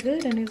smell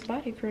good in this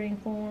body cream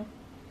form?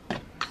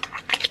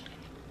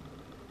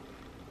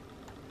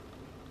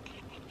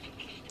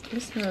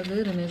 It smells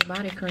good in this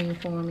body cream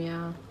form,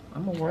 y'all.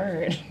 I'm a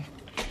word.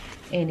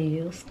 And it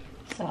is.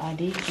 So I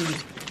did get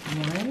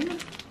 1,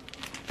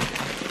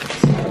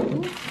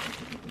 2,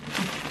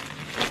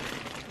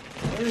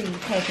 3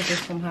 packages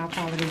from High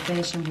Quality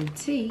Fashion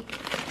Boutique.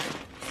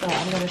 So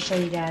I'm going to show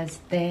you guys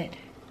that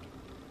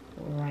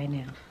right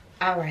now.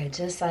 All right,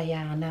 just so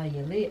y'all know,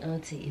 your lit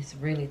auntie is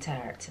really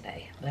tired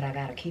today, but I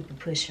gotta keep it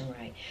pushing,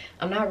 right?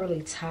 I'm not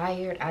really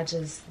tired, I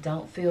just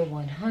don't feel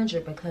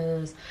 100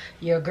 because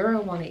your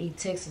girl wanna eat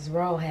Texas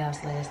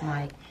Roadhouse last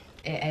night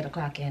at 8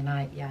 o'clock at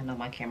night. Y'all know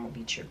my camera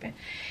be tripping.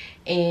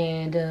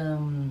 And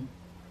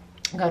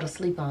go to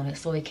sleep on it,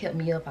 so it kept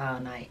me up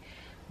all night.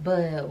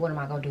 But what am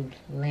I gonna do?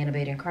 Lay in the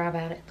bed and cry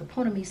about it? The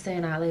point of me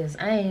saying all this,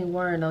 I ain't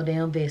wearing no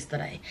damn vest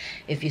today.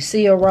 If you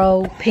see a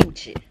roll,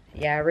 pinch it.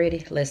 Y'all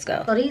ready? Let's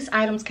go. So these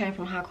items came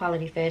from High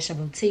Quality Fashion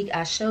Boutique.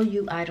 I show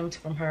you items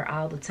from her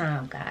all the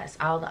time, guys.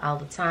 All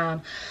the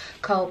time.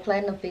 Code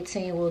Platinum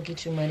 15 will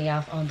get you money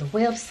off on the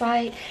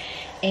website.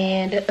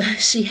 And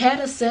she had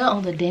a sale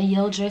on the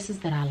Danielle dresses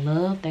that I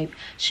love.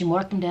 She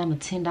marked them down to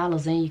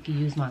 $10 and you can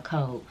use my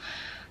code.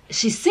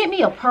 She sent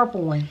me a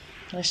purple one.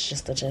 Let's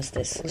just adjust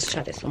this. Let's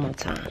try this one more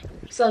time.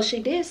 So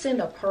she did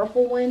send a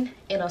purple one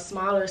in a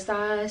smaller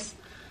size.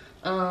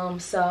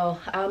 So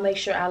I'll make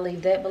sure I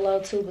leave that below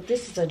too. But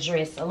this is a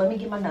dress. So let me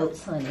get my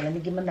notes, honey. Let me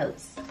get my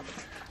notes.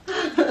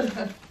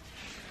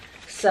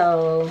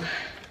 So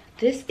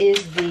this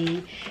is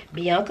the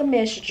Bianca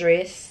mesh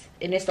dress.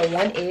 And it's a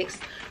 1X.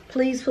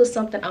 Please put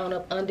something on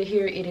up under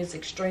here. It is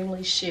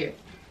extremely sheer.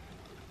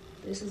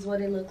 This is what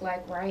it looked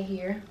like right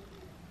here.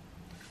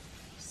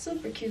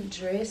 Super cute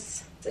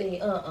dress. See,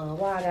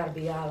 why I gotta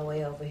be all the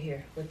way over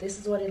here? But this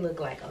is what it looked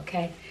like,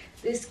 okay?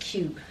 This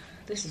cute.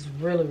 This is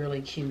really,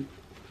 really cute.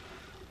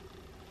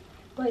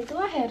 Wait, do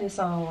I have this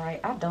on right?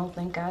 I don't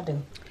think I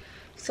do.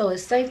 So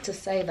it's safe to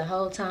say the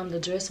whole time the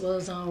dress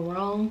was on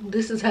wrong.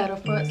 This is how the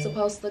front's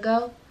supposed to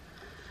go.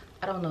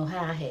 I don't know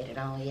how I had it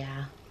on,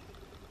 y'all.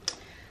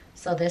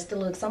 So that's the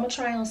look. So I'm gonna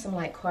try on some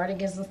like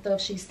cardigans and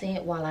stuff she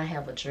sent while I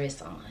have a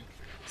dress on.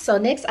 So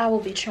next I will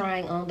be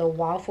trying on the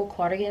waffle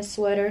cardigan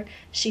sweater.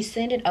 She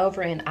sent it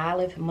over in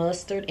olive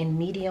mustard in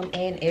medium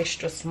and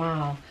extra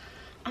small.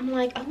 I'm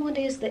like, I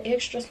wonder is the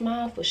extra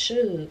small for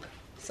Suge.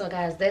 So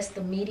guys, that's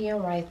the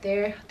medium right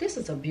there. This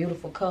is a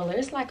beautiful color.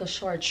 It's like a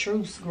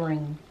chartreuse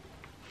green.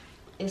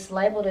 It's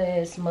labeled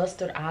as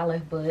mustard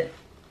olive, but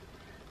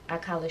I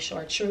call it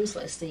chartreuse.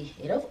 Let's see,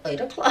 it'll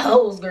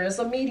close, girl. It's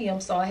a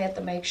medium, so I had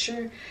to make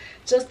sure.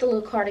 Just a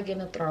little cardigan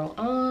to throw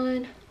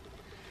on.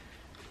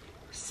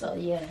 So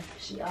yeah,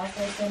 she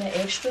also sent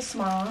an extra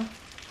small.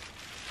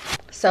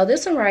 So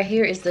this one right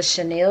here is the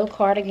Chanel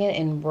cardigan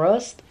in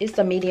rust. It's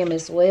a medium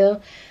as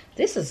well.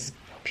 This is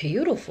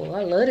beautiful.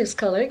 I love this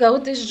color. It go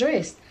with this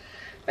dress.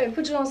 Baby,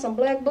 put you on some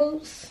black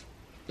boots.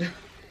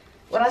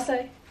 What I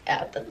say?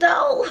 Out the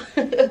door.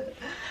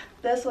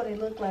 That's what it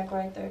looked like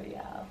right there,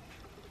 y'all.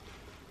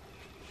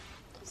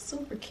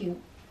 Super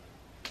cute.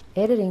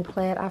 Editing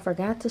plaid, I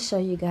forgot to show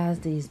you guys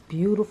these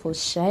beautiful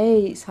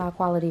shades High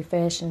Quality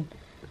Fashion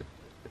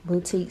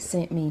Boutique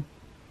sent me.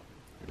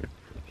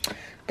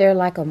 They're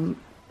like a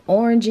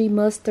orangey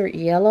mustard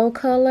yellow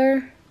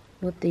color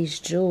with these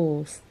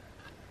jewels.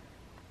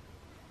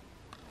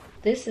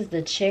 This is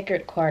the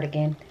checkered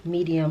cardigan,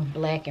 medium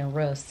black and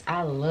rust.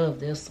 I love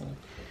this one.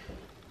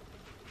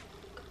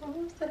 Oh,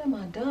 what's that in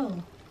my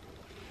door?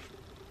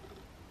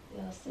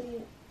 Y'all see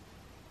it?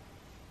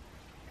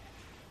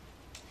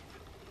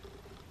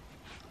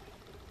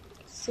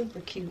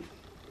 Super cute.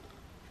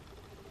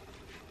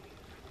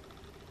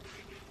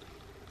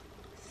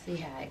 See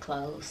how it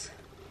closes.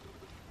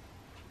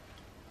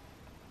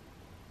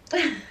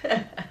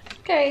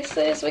 Okay,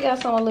 sis, we got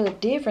something a little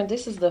different.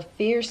 This is the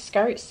Fierce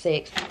skirt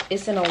set.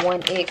 It's in a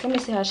 1X. Let me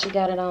see how she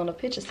got it on. The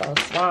picture so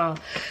small.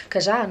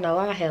 Because y'all know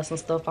I have some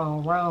stuff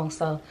on wrong.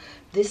 So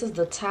this is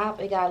the top.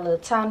 It got a little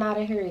tie knot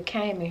in here. It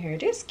came in here.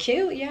 This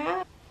cute,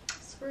 y'all.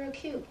 It's real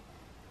cute.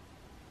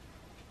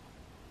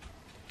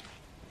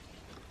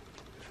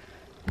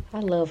 I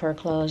love her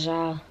clothes,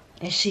 y'all.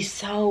 And she's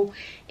so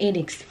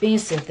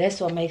inexpensive.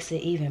 That's what makes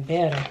it even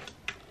better.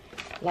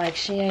 Like,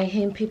 she ain't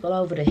hitting people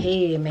over the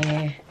head,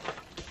 man.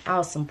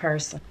 Awesome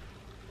person.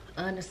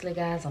 Honestly,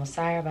 guys, I'm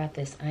sorry about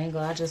this angle.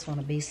 I just want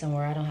to be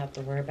somewhere I don't have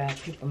to worry about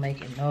people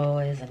making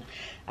noise and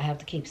I have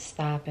to keep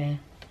stopping.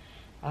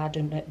 I'll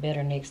do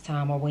better next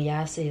time. Or when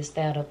y'all see it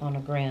styled up on the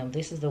gram.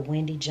 This is the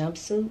Wendy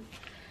jumpsuit.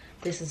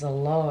 This is a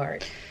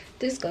large.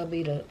 This gonna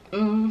be the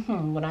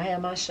when I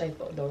have my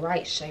shaper, the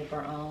right shaper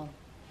on.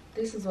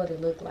 This is what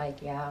it looked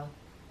like, y'all.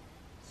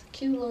 It's a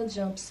cute little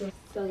jumpsuit.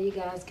 So you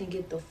guys can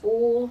get the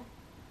full.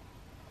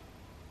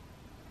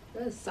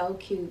 That's so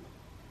cute.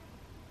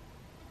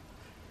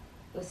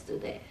 Let's do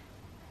that.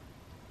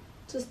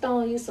 Just throw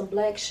on you some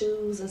black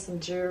shoes and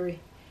some jewelry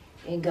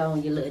and go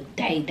on your little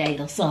date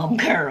or something,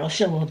 girl.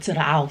 Show up to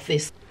the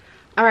office.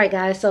 All right,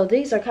 guys. So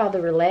these are called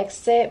the Relax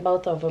set.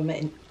 Both of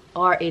them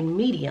are in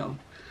medium.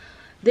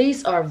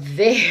 These are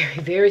very,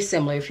 very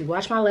similar. If you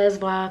watch my last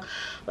vlog,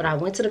 when I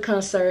went to the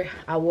concert,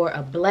 I wore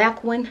a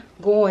black one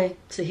going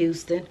to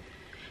Houston.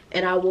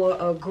 And I wore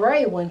a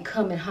gray one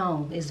coming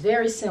home. It's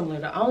very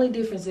similar. The only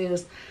difference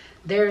is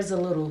there's a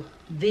little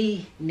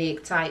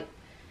V-neck type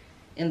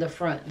in the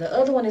front. The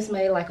other one is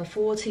made like a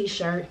full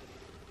t-shirt.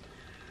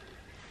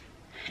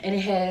 And it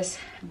has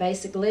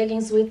basic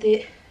leggings with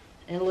it.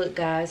 And look,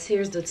 guys,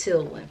 here's the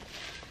teal one.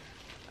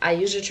 I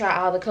usually try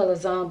all the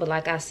colors on, but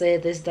like I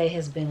said, this day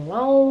has been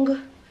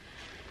long.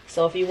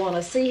 So if you want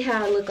to see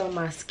how I look on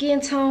my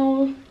skin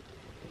tone,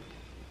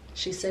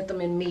 she set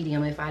them in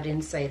medium if I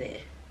didn't say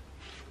that.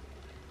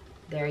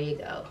 There you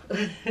go.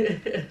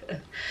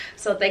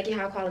 So thank you,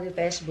 High Quality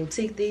Fashion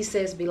Boutique. These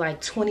sets be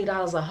like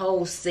 $20 a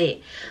whole set.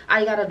 All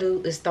you gotta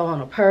do is throw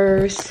on a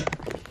purse.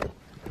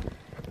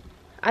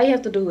 All you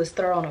have to do is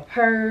throw on a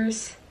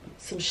purse,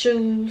 some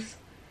shoes,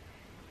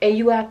 and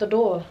you out the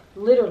door.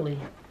 Literally.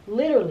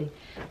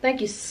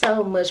 Thank you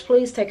so much.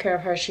 Please take care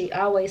of her. She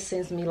always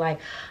sends me like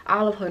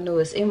all of her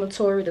newest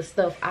inventory, the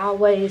stuff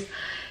always.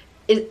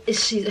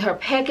 Her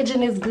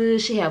packaging is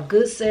good. She have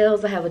good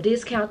sales. I have a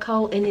discount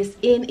code and it's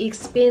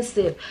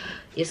inexpensive.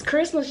 It's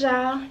Christmas,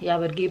 y'all.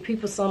 Y'all better give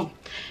people some.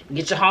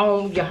 Get your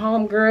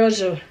home girls,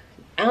 your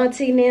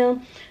auntie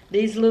them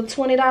these little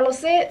 $20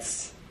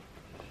 sets.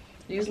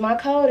 Use my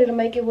code. It'll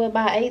make it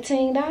about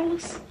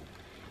 $18.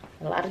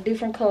 A lot of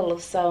different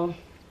colors. So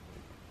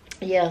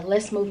yeah,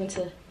 let's move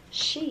into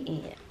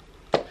SHEIN.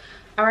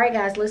 All right,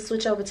 guys, let's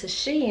switch over to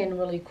SHEIN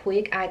really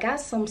quick. I got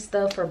some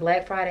stuff for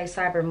Black Friday,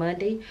 Cyber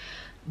Monday,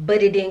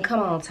 but it didn't come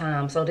on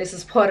time. So this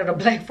is part of the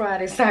Black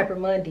Friday, Cyber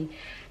Monday.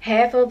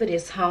 Half of it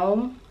is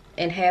home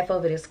and half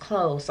of it is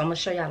clothes. So I'm gonna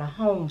show y'all the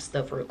home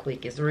stuff real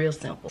quick. It's real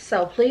simple.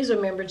 So please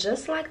remember,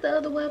 just like the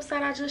other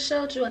website I just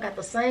showed you, I got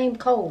the same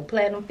code,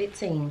 Platinum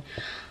 15.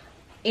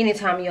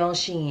 Anytime you're on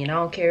SHEIN, I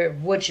don't care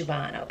what you're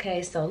buying,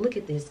 okay? So look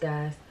at this,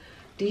 guys.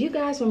 Do you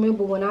guys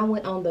remember when I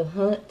went on the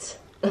hunt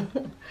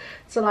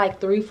to like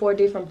 3-4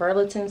 different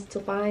Burlingtons to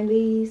find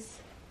these?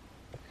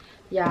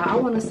 Yeah, I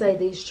want to say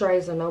these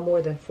trays are no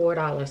more than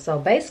 $4. So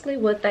basically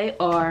what they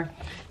are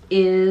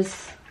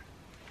is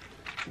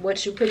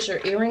what you put your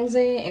earrings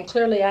in. And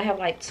clearly I have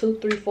like 2,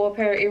 3, 4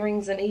 pair of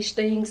earrings in each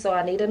thing, so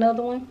I need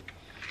another one.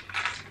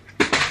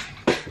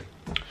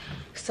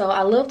 So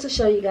I love to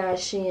show you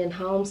guys SHEIN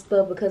home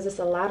stuff because it's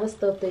a lot of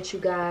stuff that you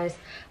guys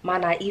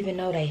might not even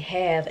know they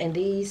have. And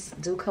these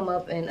do come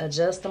up and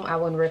adjust them. I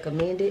wouldn't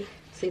recommend it.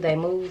 See, they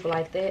move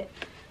like that.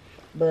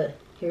 But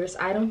here's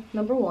item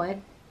number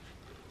 1.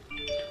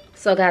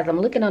 So guys, I'm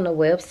looking on the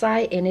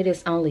website and it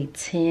is only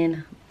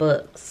 10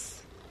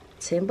 bucks.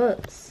 10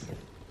 bucks.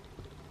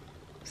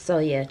 So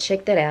yeah,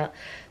 check that out.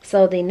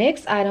 So the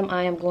next item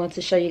I am going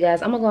to show you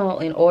guys, I'm going to go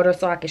in order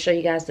so I can show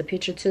you guys the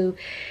picture too,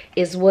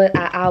 is what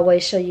I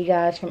always show you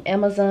guys from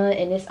Amazon,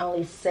 and it's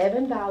only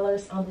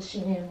 $7 on the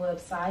SHEIN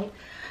website.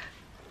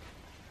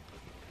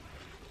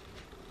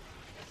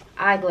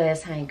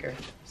 Eyeglass hanger.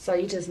 So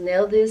you just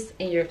nail this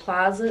in your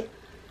closet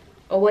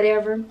or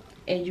whatever,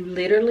 and you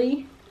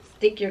literally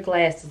stick your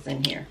glasses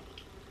in here.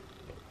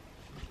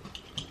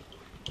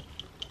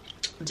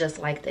 Just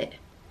like that.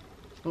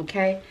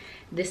 Okay?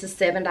 This is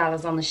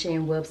 $7 on the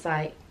SHEIN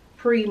website.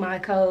 Pre my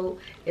code,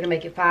 it'll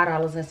make it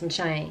 $5 and some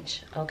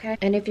change. Okay?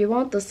 And if you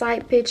want the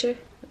site picture,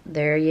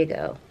 there you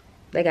go.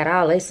 They got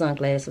all their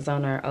sunglasses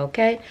on there.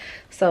 Okay?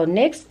 So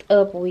next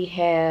up we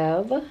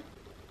have...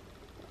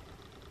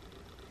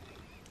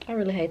 I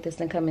really hate this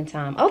didn't come in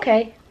time.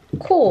 Okay,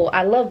 cool.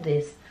 I love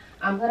this.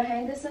 I'm gonna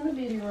hang this in the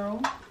beauty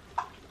room.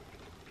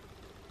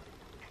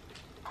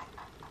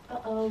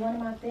 Uh-oh, one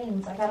of my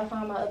things. I gotta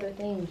find my other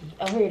thing.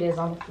 Oh, here it is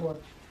on the floor.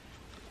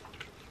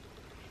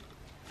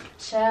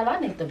 Child, I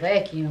need the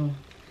vacuum.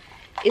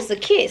 It's a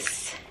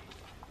kiss.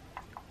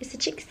 It's a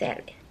chick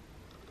salad.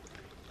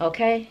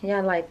 Okay,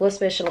 y'all like, what's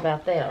special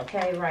about that?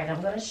 Okay, right,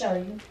 I'm gonna show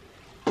you.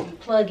 You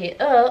plug it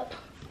up,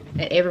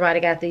 and everybody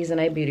got these in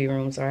their beauty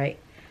rooms, right?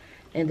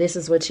 And this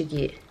is what you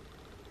get.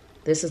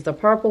 This is the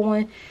purple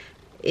one.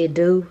 It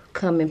do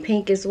come in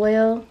pink as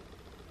well.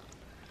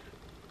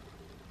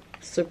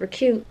 Super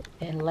cute.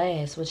 And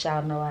last, which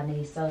y'all know I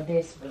need so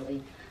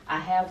desperately, I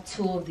have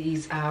 2 of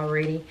these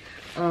already.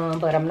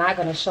 But I'm not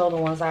going to show the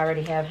ones I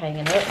already have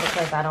hanging up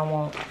because I don't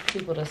want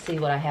people to see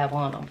what I have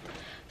on them.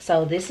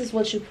 So this is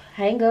what you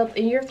hang up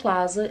in your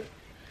closet.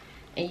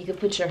 And you can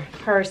put your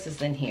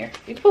purses in here.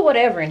 You can put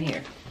whatever in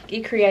here.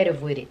 Get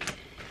creative with it.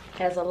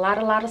 Has a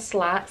lot of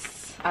slots.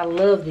 I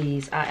love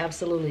these. I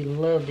absolutely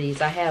love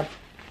these. I have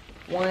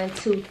 1,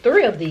 2,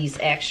 3 of these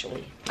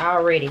actually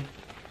already.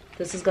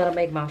 This is gonna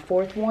make my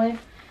 4th one.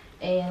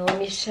 And let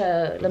me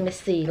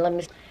see.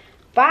 $5.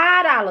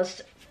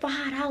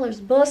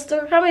 $5,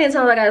 Buster. How many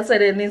times I gotta say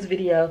that in this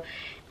video?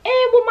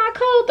 And with my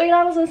code,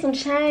 $3 and some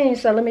change.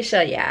 So let me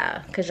show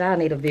y'all, cause y'all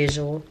need a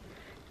visual.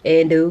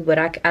 And but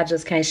I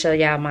just can't show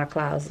y'all my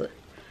closet.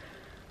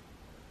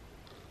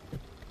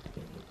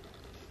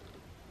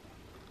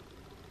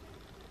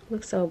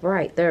 Looks so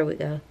bright. There we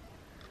go.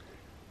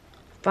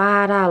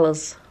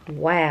 $5.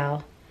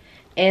 Wow.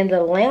 And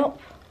the lamp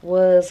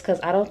was,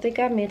 because I don't think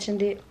I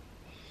mentioned it,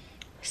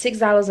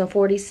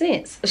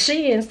 $6.40.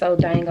 SHEIN so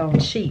dang on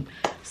cheap.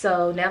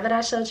 So now that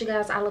I showed you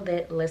guys all of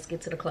that, let's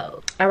get to the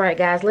clothes. All right,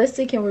 guys, let's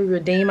see, can we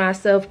redeem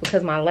ourselves?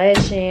 Because my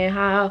last SHEIN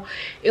haul,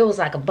 it was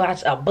like a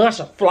bunch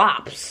of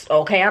flops.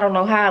 Okay, I don't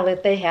know how I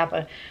let that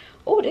happen.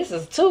 Oh, this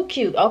is too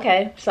cute.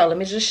 Okay, so let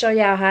me just show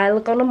y'all how I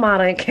look on the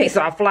model in case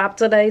I flop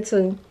today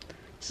too.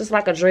 It's just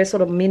like a dress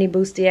with a mini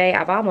bustier.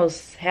 I've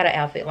almost had an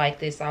outfit like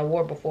this I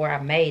wore before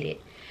I made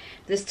it.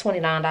 This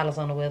 $29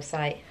 on the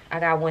website.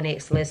 I got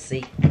 1X. Let's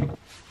see.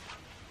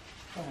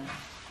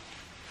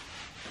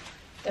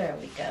 There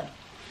we go.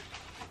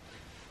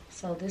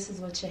 So this is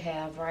what you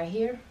have right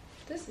here.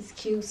 This is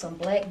cute. Some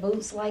black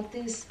boots like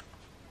this.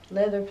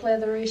 Leather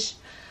pleatherish.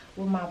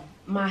 With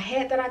my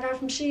hat that I got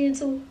from SHEIN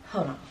too.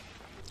 Hold on.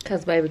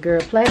 Because baby girl,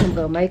 platinum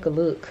gonna make a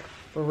look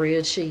for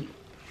real cheap.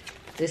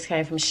 This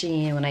came from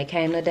SHEIN when they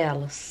came to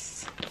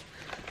Dallas.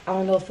 I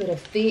don't know if it'll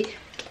fit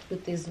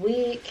with this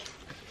wig.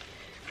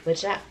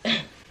 But y'all,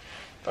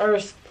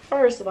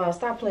 first of all,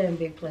 stop playing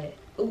big plat.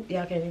 Oop,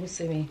 y'all can't even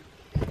see me.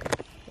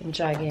 Let me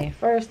try again.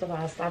 First of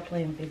all, stop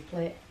playing big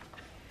plat.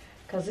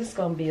 Cause it's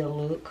gonna be a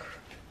look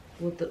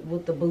with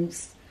the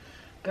boots.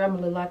 Girl, I'm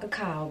gonna look like a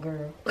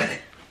cowgirl.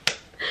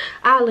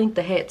 I'll link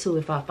the hat too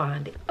if I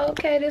find it.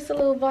 Okay, this a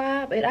little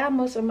vibe. It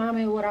almost reminds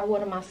me of what I wore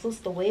to my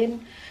sister's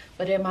wedding.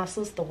 But in my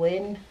sister's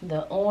wedding,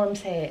 the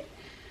arms had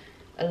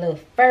a little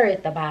fur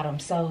at the bottom.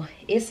 So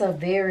it's a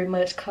very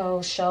much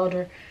cold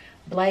shoulder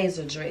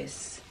blazer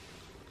dress.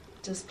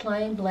 Just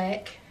plain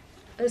black.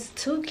 It's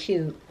too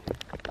cute.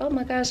 Oh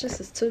my gosh,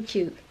 this is too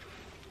cute.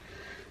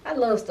 I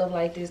love stuff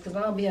like this because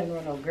I don't be having to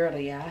run no girdle,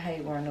 y'all. I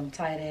hate wearing them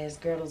tight ass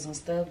girdles and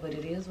stuff, but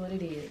it is what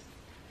it is.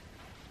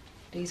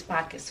 These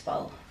pockets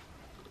full.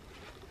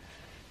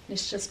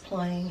 It's just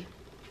plain.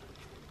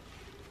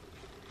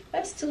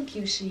 That's too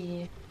cute,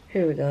 SHEIN.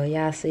 Here we go.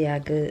 Y'all see our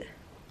good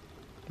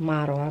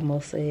model. I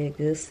almost said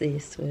good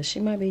sis. Well, she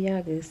might be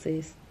y'all good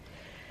sis.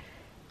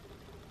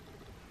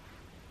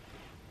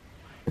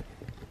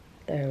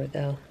 There we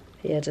go.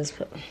 Yeah, just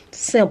put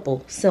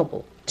simple.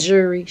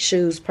 Jewelry,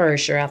 shoes,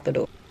 purse, you're out the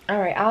door.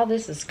 Alright, all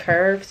this is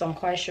curved, so I'm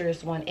quite sure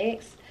it's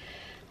 1X.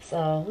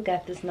 So we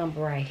got this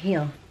number right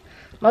here.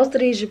 Most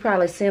of these you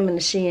probably see them in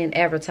the SHEIN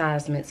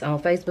advertisements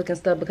on Facebook and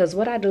stuff, because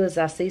what I do is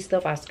I see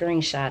stuff, I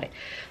screenshot it.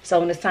 So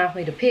when it's time for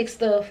me to pick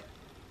stuff,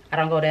 I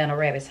don't go down a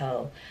rabbit's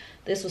hole.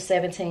 This was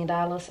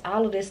 $17.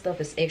 All of this stuff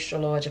is extra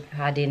large if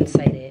I didn't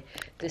say that.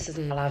 This is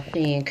all I've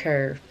seen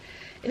curved.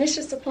 And it's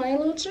just a plain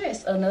little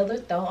dress. Another,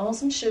 throw on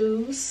some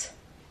shoes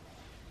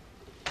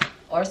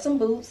or some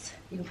boots.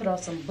 You can put on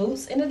some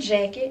boots and a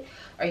jacket,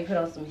 or you put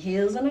on some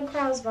heels and a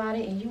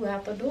crossbody, and you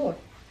out the door.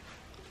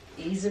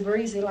 Easy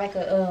breezy, like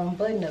a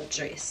button-up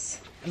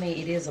dress. I mean,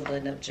 it is a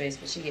button-up dress,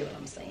 but you get what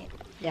I'm saying.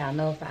 Y'all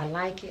know if I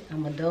like it,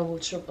 I'm going to double,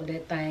 triple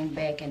that thing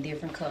back in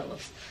different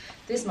colors.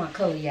 This is my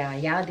color, y'all.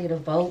 Y'all did a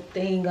vote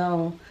thing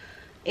on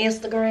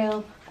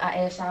Instagram. I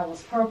asked y'all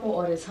was purple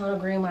or this hunter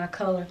green my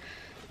color.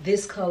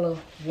 This color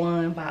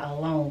won by a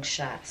long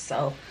shot,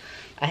 so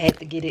I had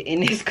to get it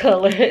in this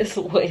color as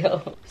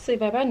well. See,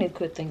 babe, I need to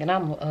quit thinking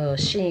I'm a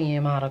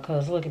SHEIN model,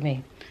 because look at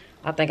me.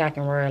 I think I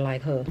can wear it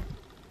like her.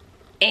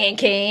 And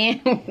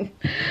can.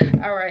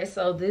 Alright,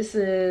 so this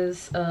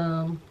is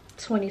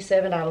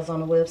 $27 on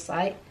the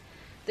website.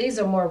 These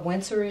are more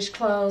winterish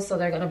clothes, so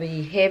they're going to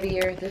be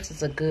heavier. This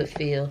is a good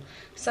feel.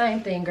 Same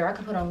thing, girl. I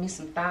can put on me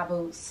some thigh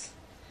boots,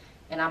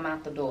 and I'm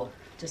out the door.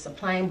 Just a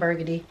plain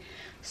burgundy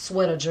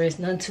sweater dress,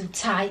 nothing too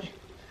tight.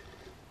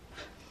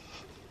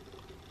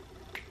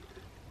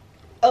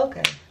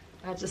 Okay.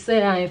 I just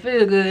said I ain't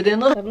feel good,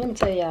 didn't I? Let me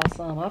tell y'all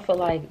something. I feel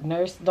like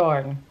Nurse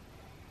Darden.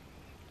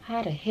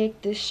 How the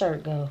heck this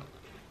shirt go?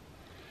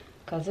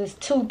 Because it's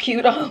too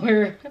cute on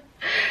her.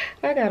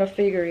 I gotta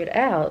figure it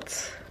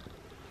out.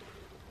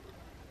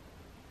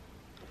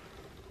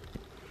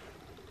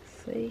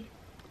 See?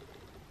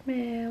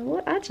 Man,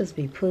 what? I just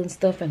be putting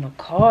stuff in a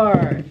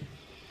cart.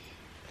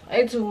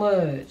 Way too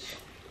much.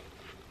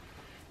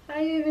 How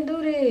you even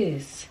do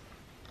this?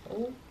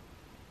 Ooh.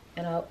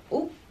 And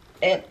ooh.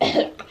 And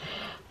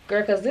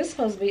girl, because this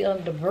supposed to be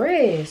under the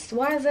breast.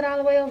 Why is it all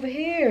the way over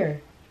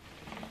here?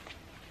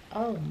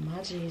 Oh,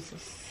 my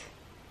Jesus.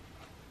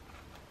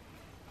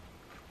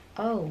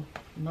 Oh,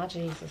 my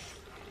Jesus.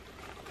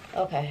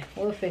 Okay,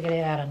 we'll figure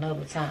that out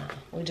another time.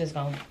 We're just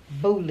going to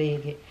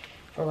bootleg it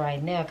for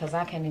right now, because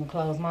I can't even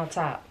close my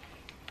top.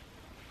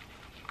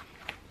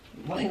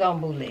 We're going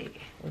to bootleg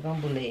it. We're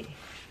going to bootleg it.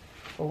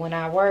 But when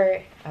I wear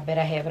it, I bet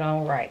I have it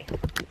on right.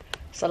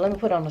 So let me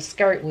put on a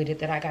skirt with it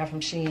that I got from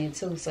SHEIN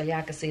too, so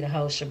y'all can see the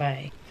whole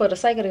shebang. For the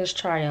sake of this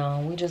try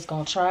on, we just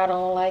gonna try it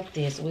on like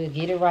this. We'll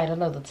get it right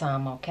another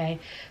time, okay?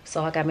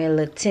 So I got me a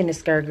little tennis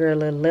skirt, girl, a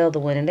little leather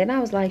one. And then I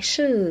was like,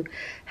 shoot,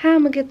 how I'm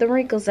gonna get the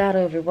wrinkles out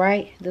of it,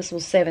 right? This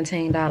was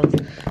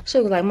 $17. She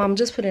was like, Mom,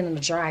 just put it in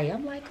the dryer.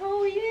 I'm like,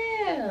 oh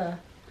yeah.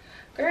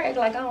 Girl, act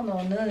like I don't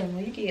know nothing.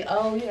 When you get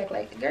old, you act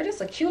like, girl,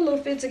 this a cute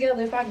little fit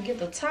together if I can get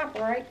the top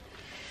right.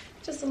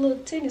 Just a little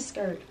tennis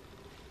skirt.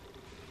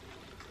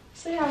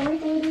 See how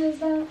wrinkled it is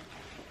though?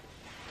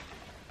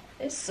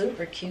 It's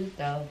super cute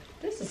though.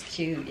 This is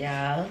cute,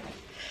 y'all.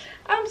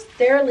 I'm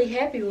thoroughly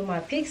happy with my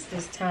picks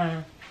this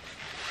time.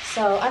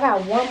 So I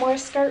got one more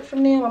skirt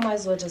from them. I might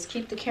as well just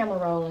keep the camera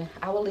rolling.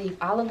 I will leave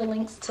all of the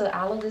links to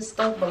all of this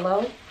stuff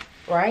below,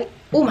 right?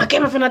 Oh, my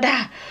camera finna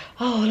die.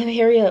 Oh, let me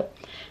hurry up.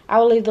 I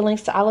will leave the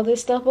links to all of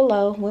this stuff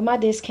below with my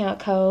discount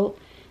code.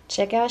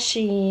 Check out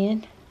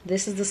SHEIN.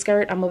 This is the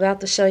skirt I'm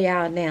about to show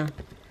y'all now.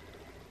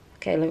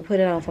 Okay, let me put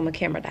it on for my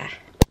camera die.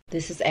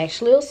 This is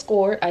actually a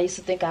skirt. I used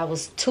to think I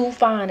was too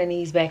fine in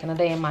these back in the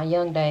day in my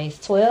young days.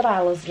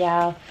 $12,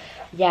 y'all.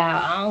 Y'all,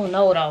 I don't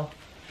know though.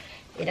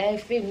 It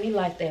ain't fit me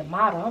like that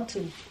model. I'm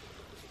too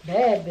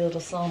bad built or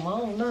something. I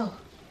don't know.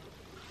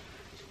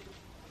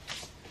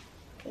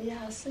 But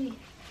y'all see.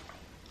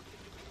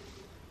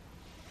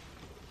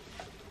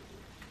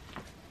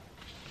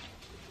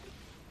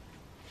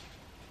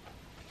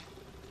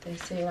 They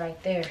say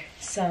right there.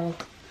 So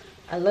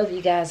I love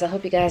you guys. I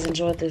hope you guys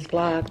enjoyed this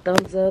vlog.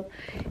 Thumbs up,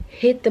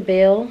 hit the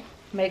bell,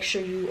 make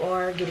sure you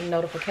are getting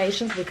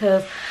notifications,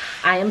 because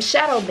I am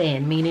shadow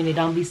banned, meaning it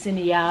don't be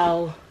sending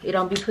y'all, it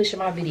don't be pushing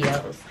my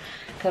videos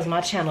because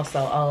my channel's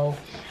so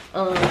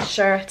old.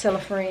 Share, tell a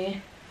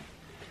friend.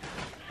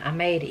 I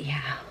made it, y'all.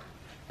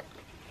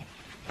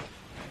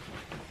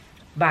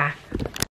 Bye.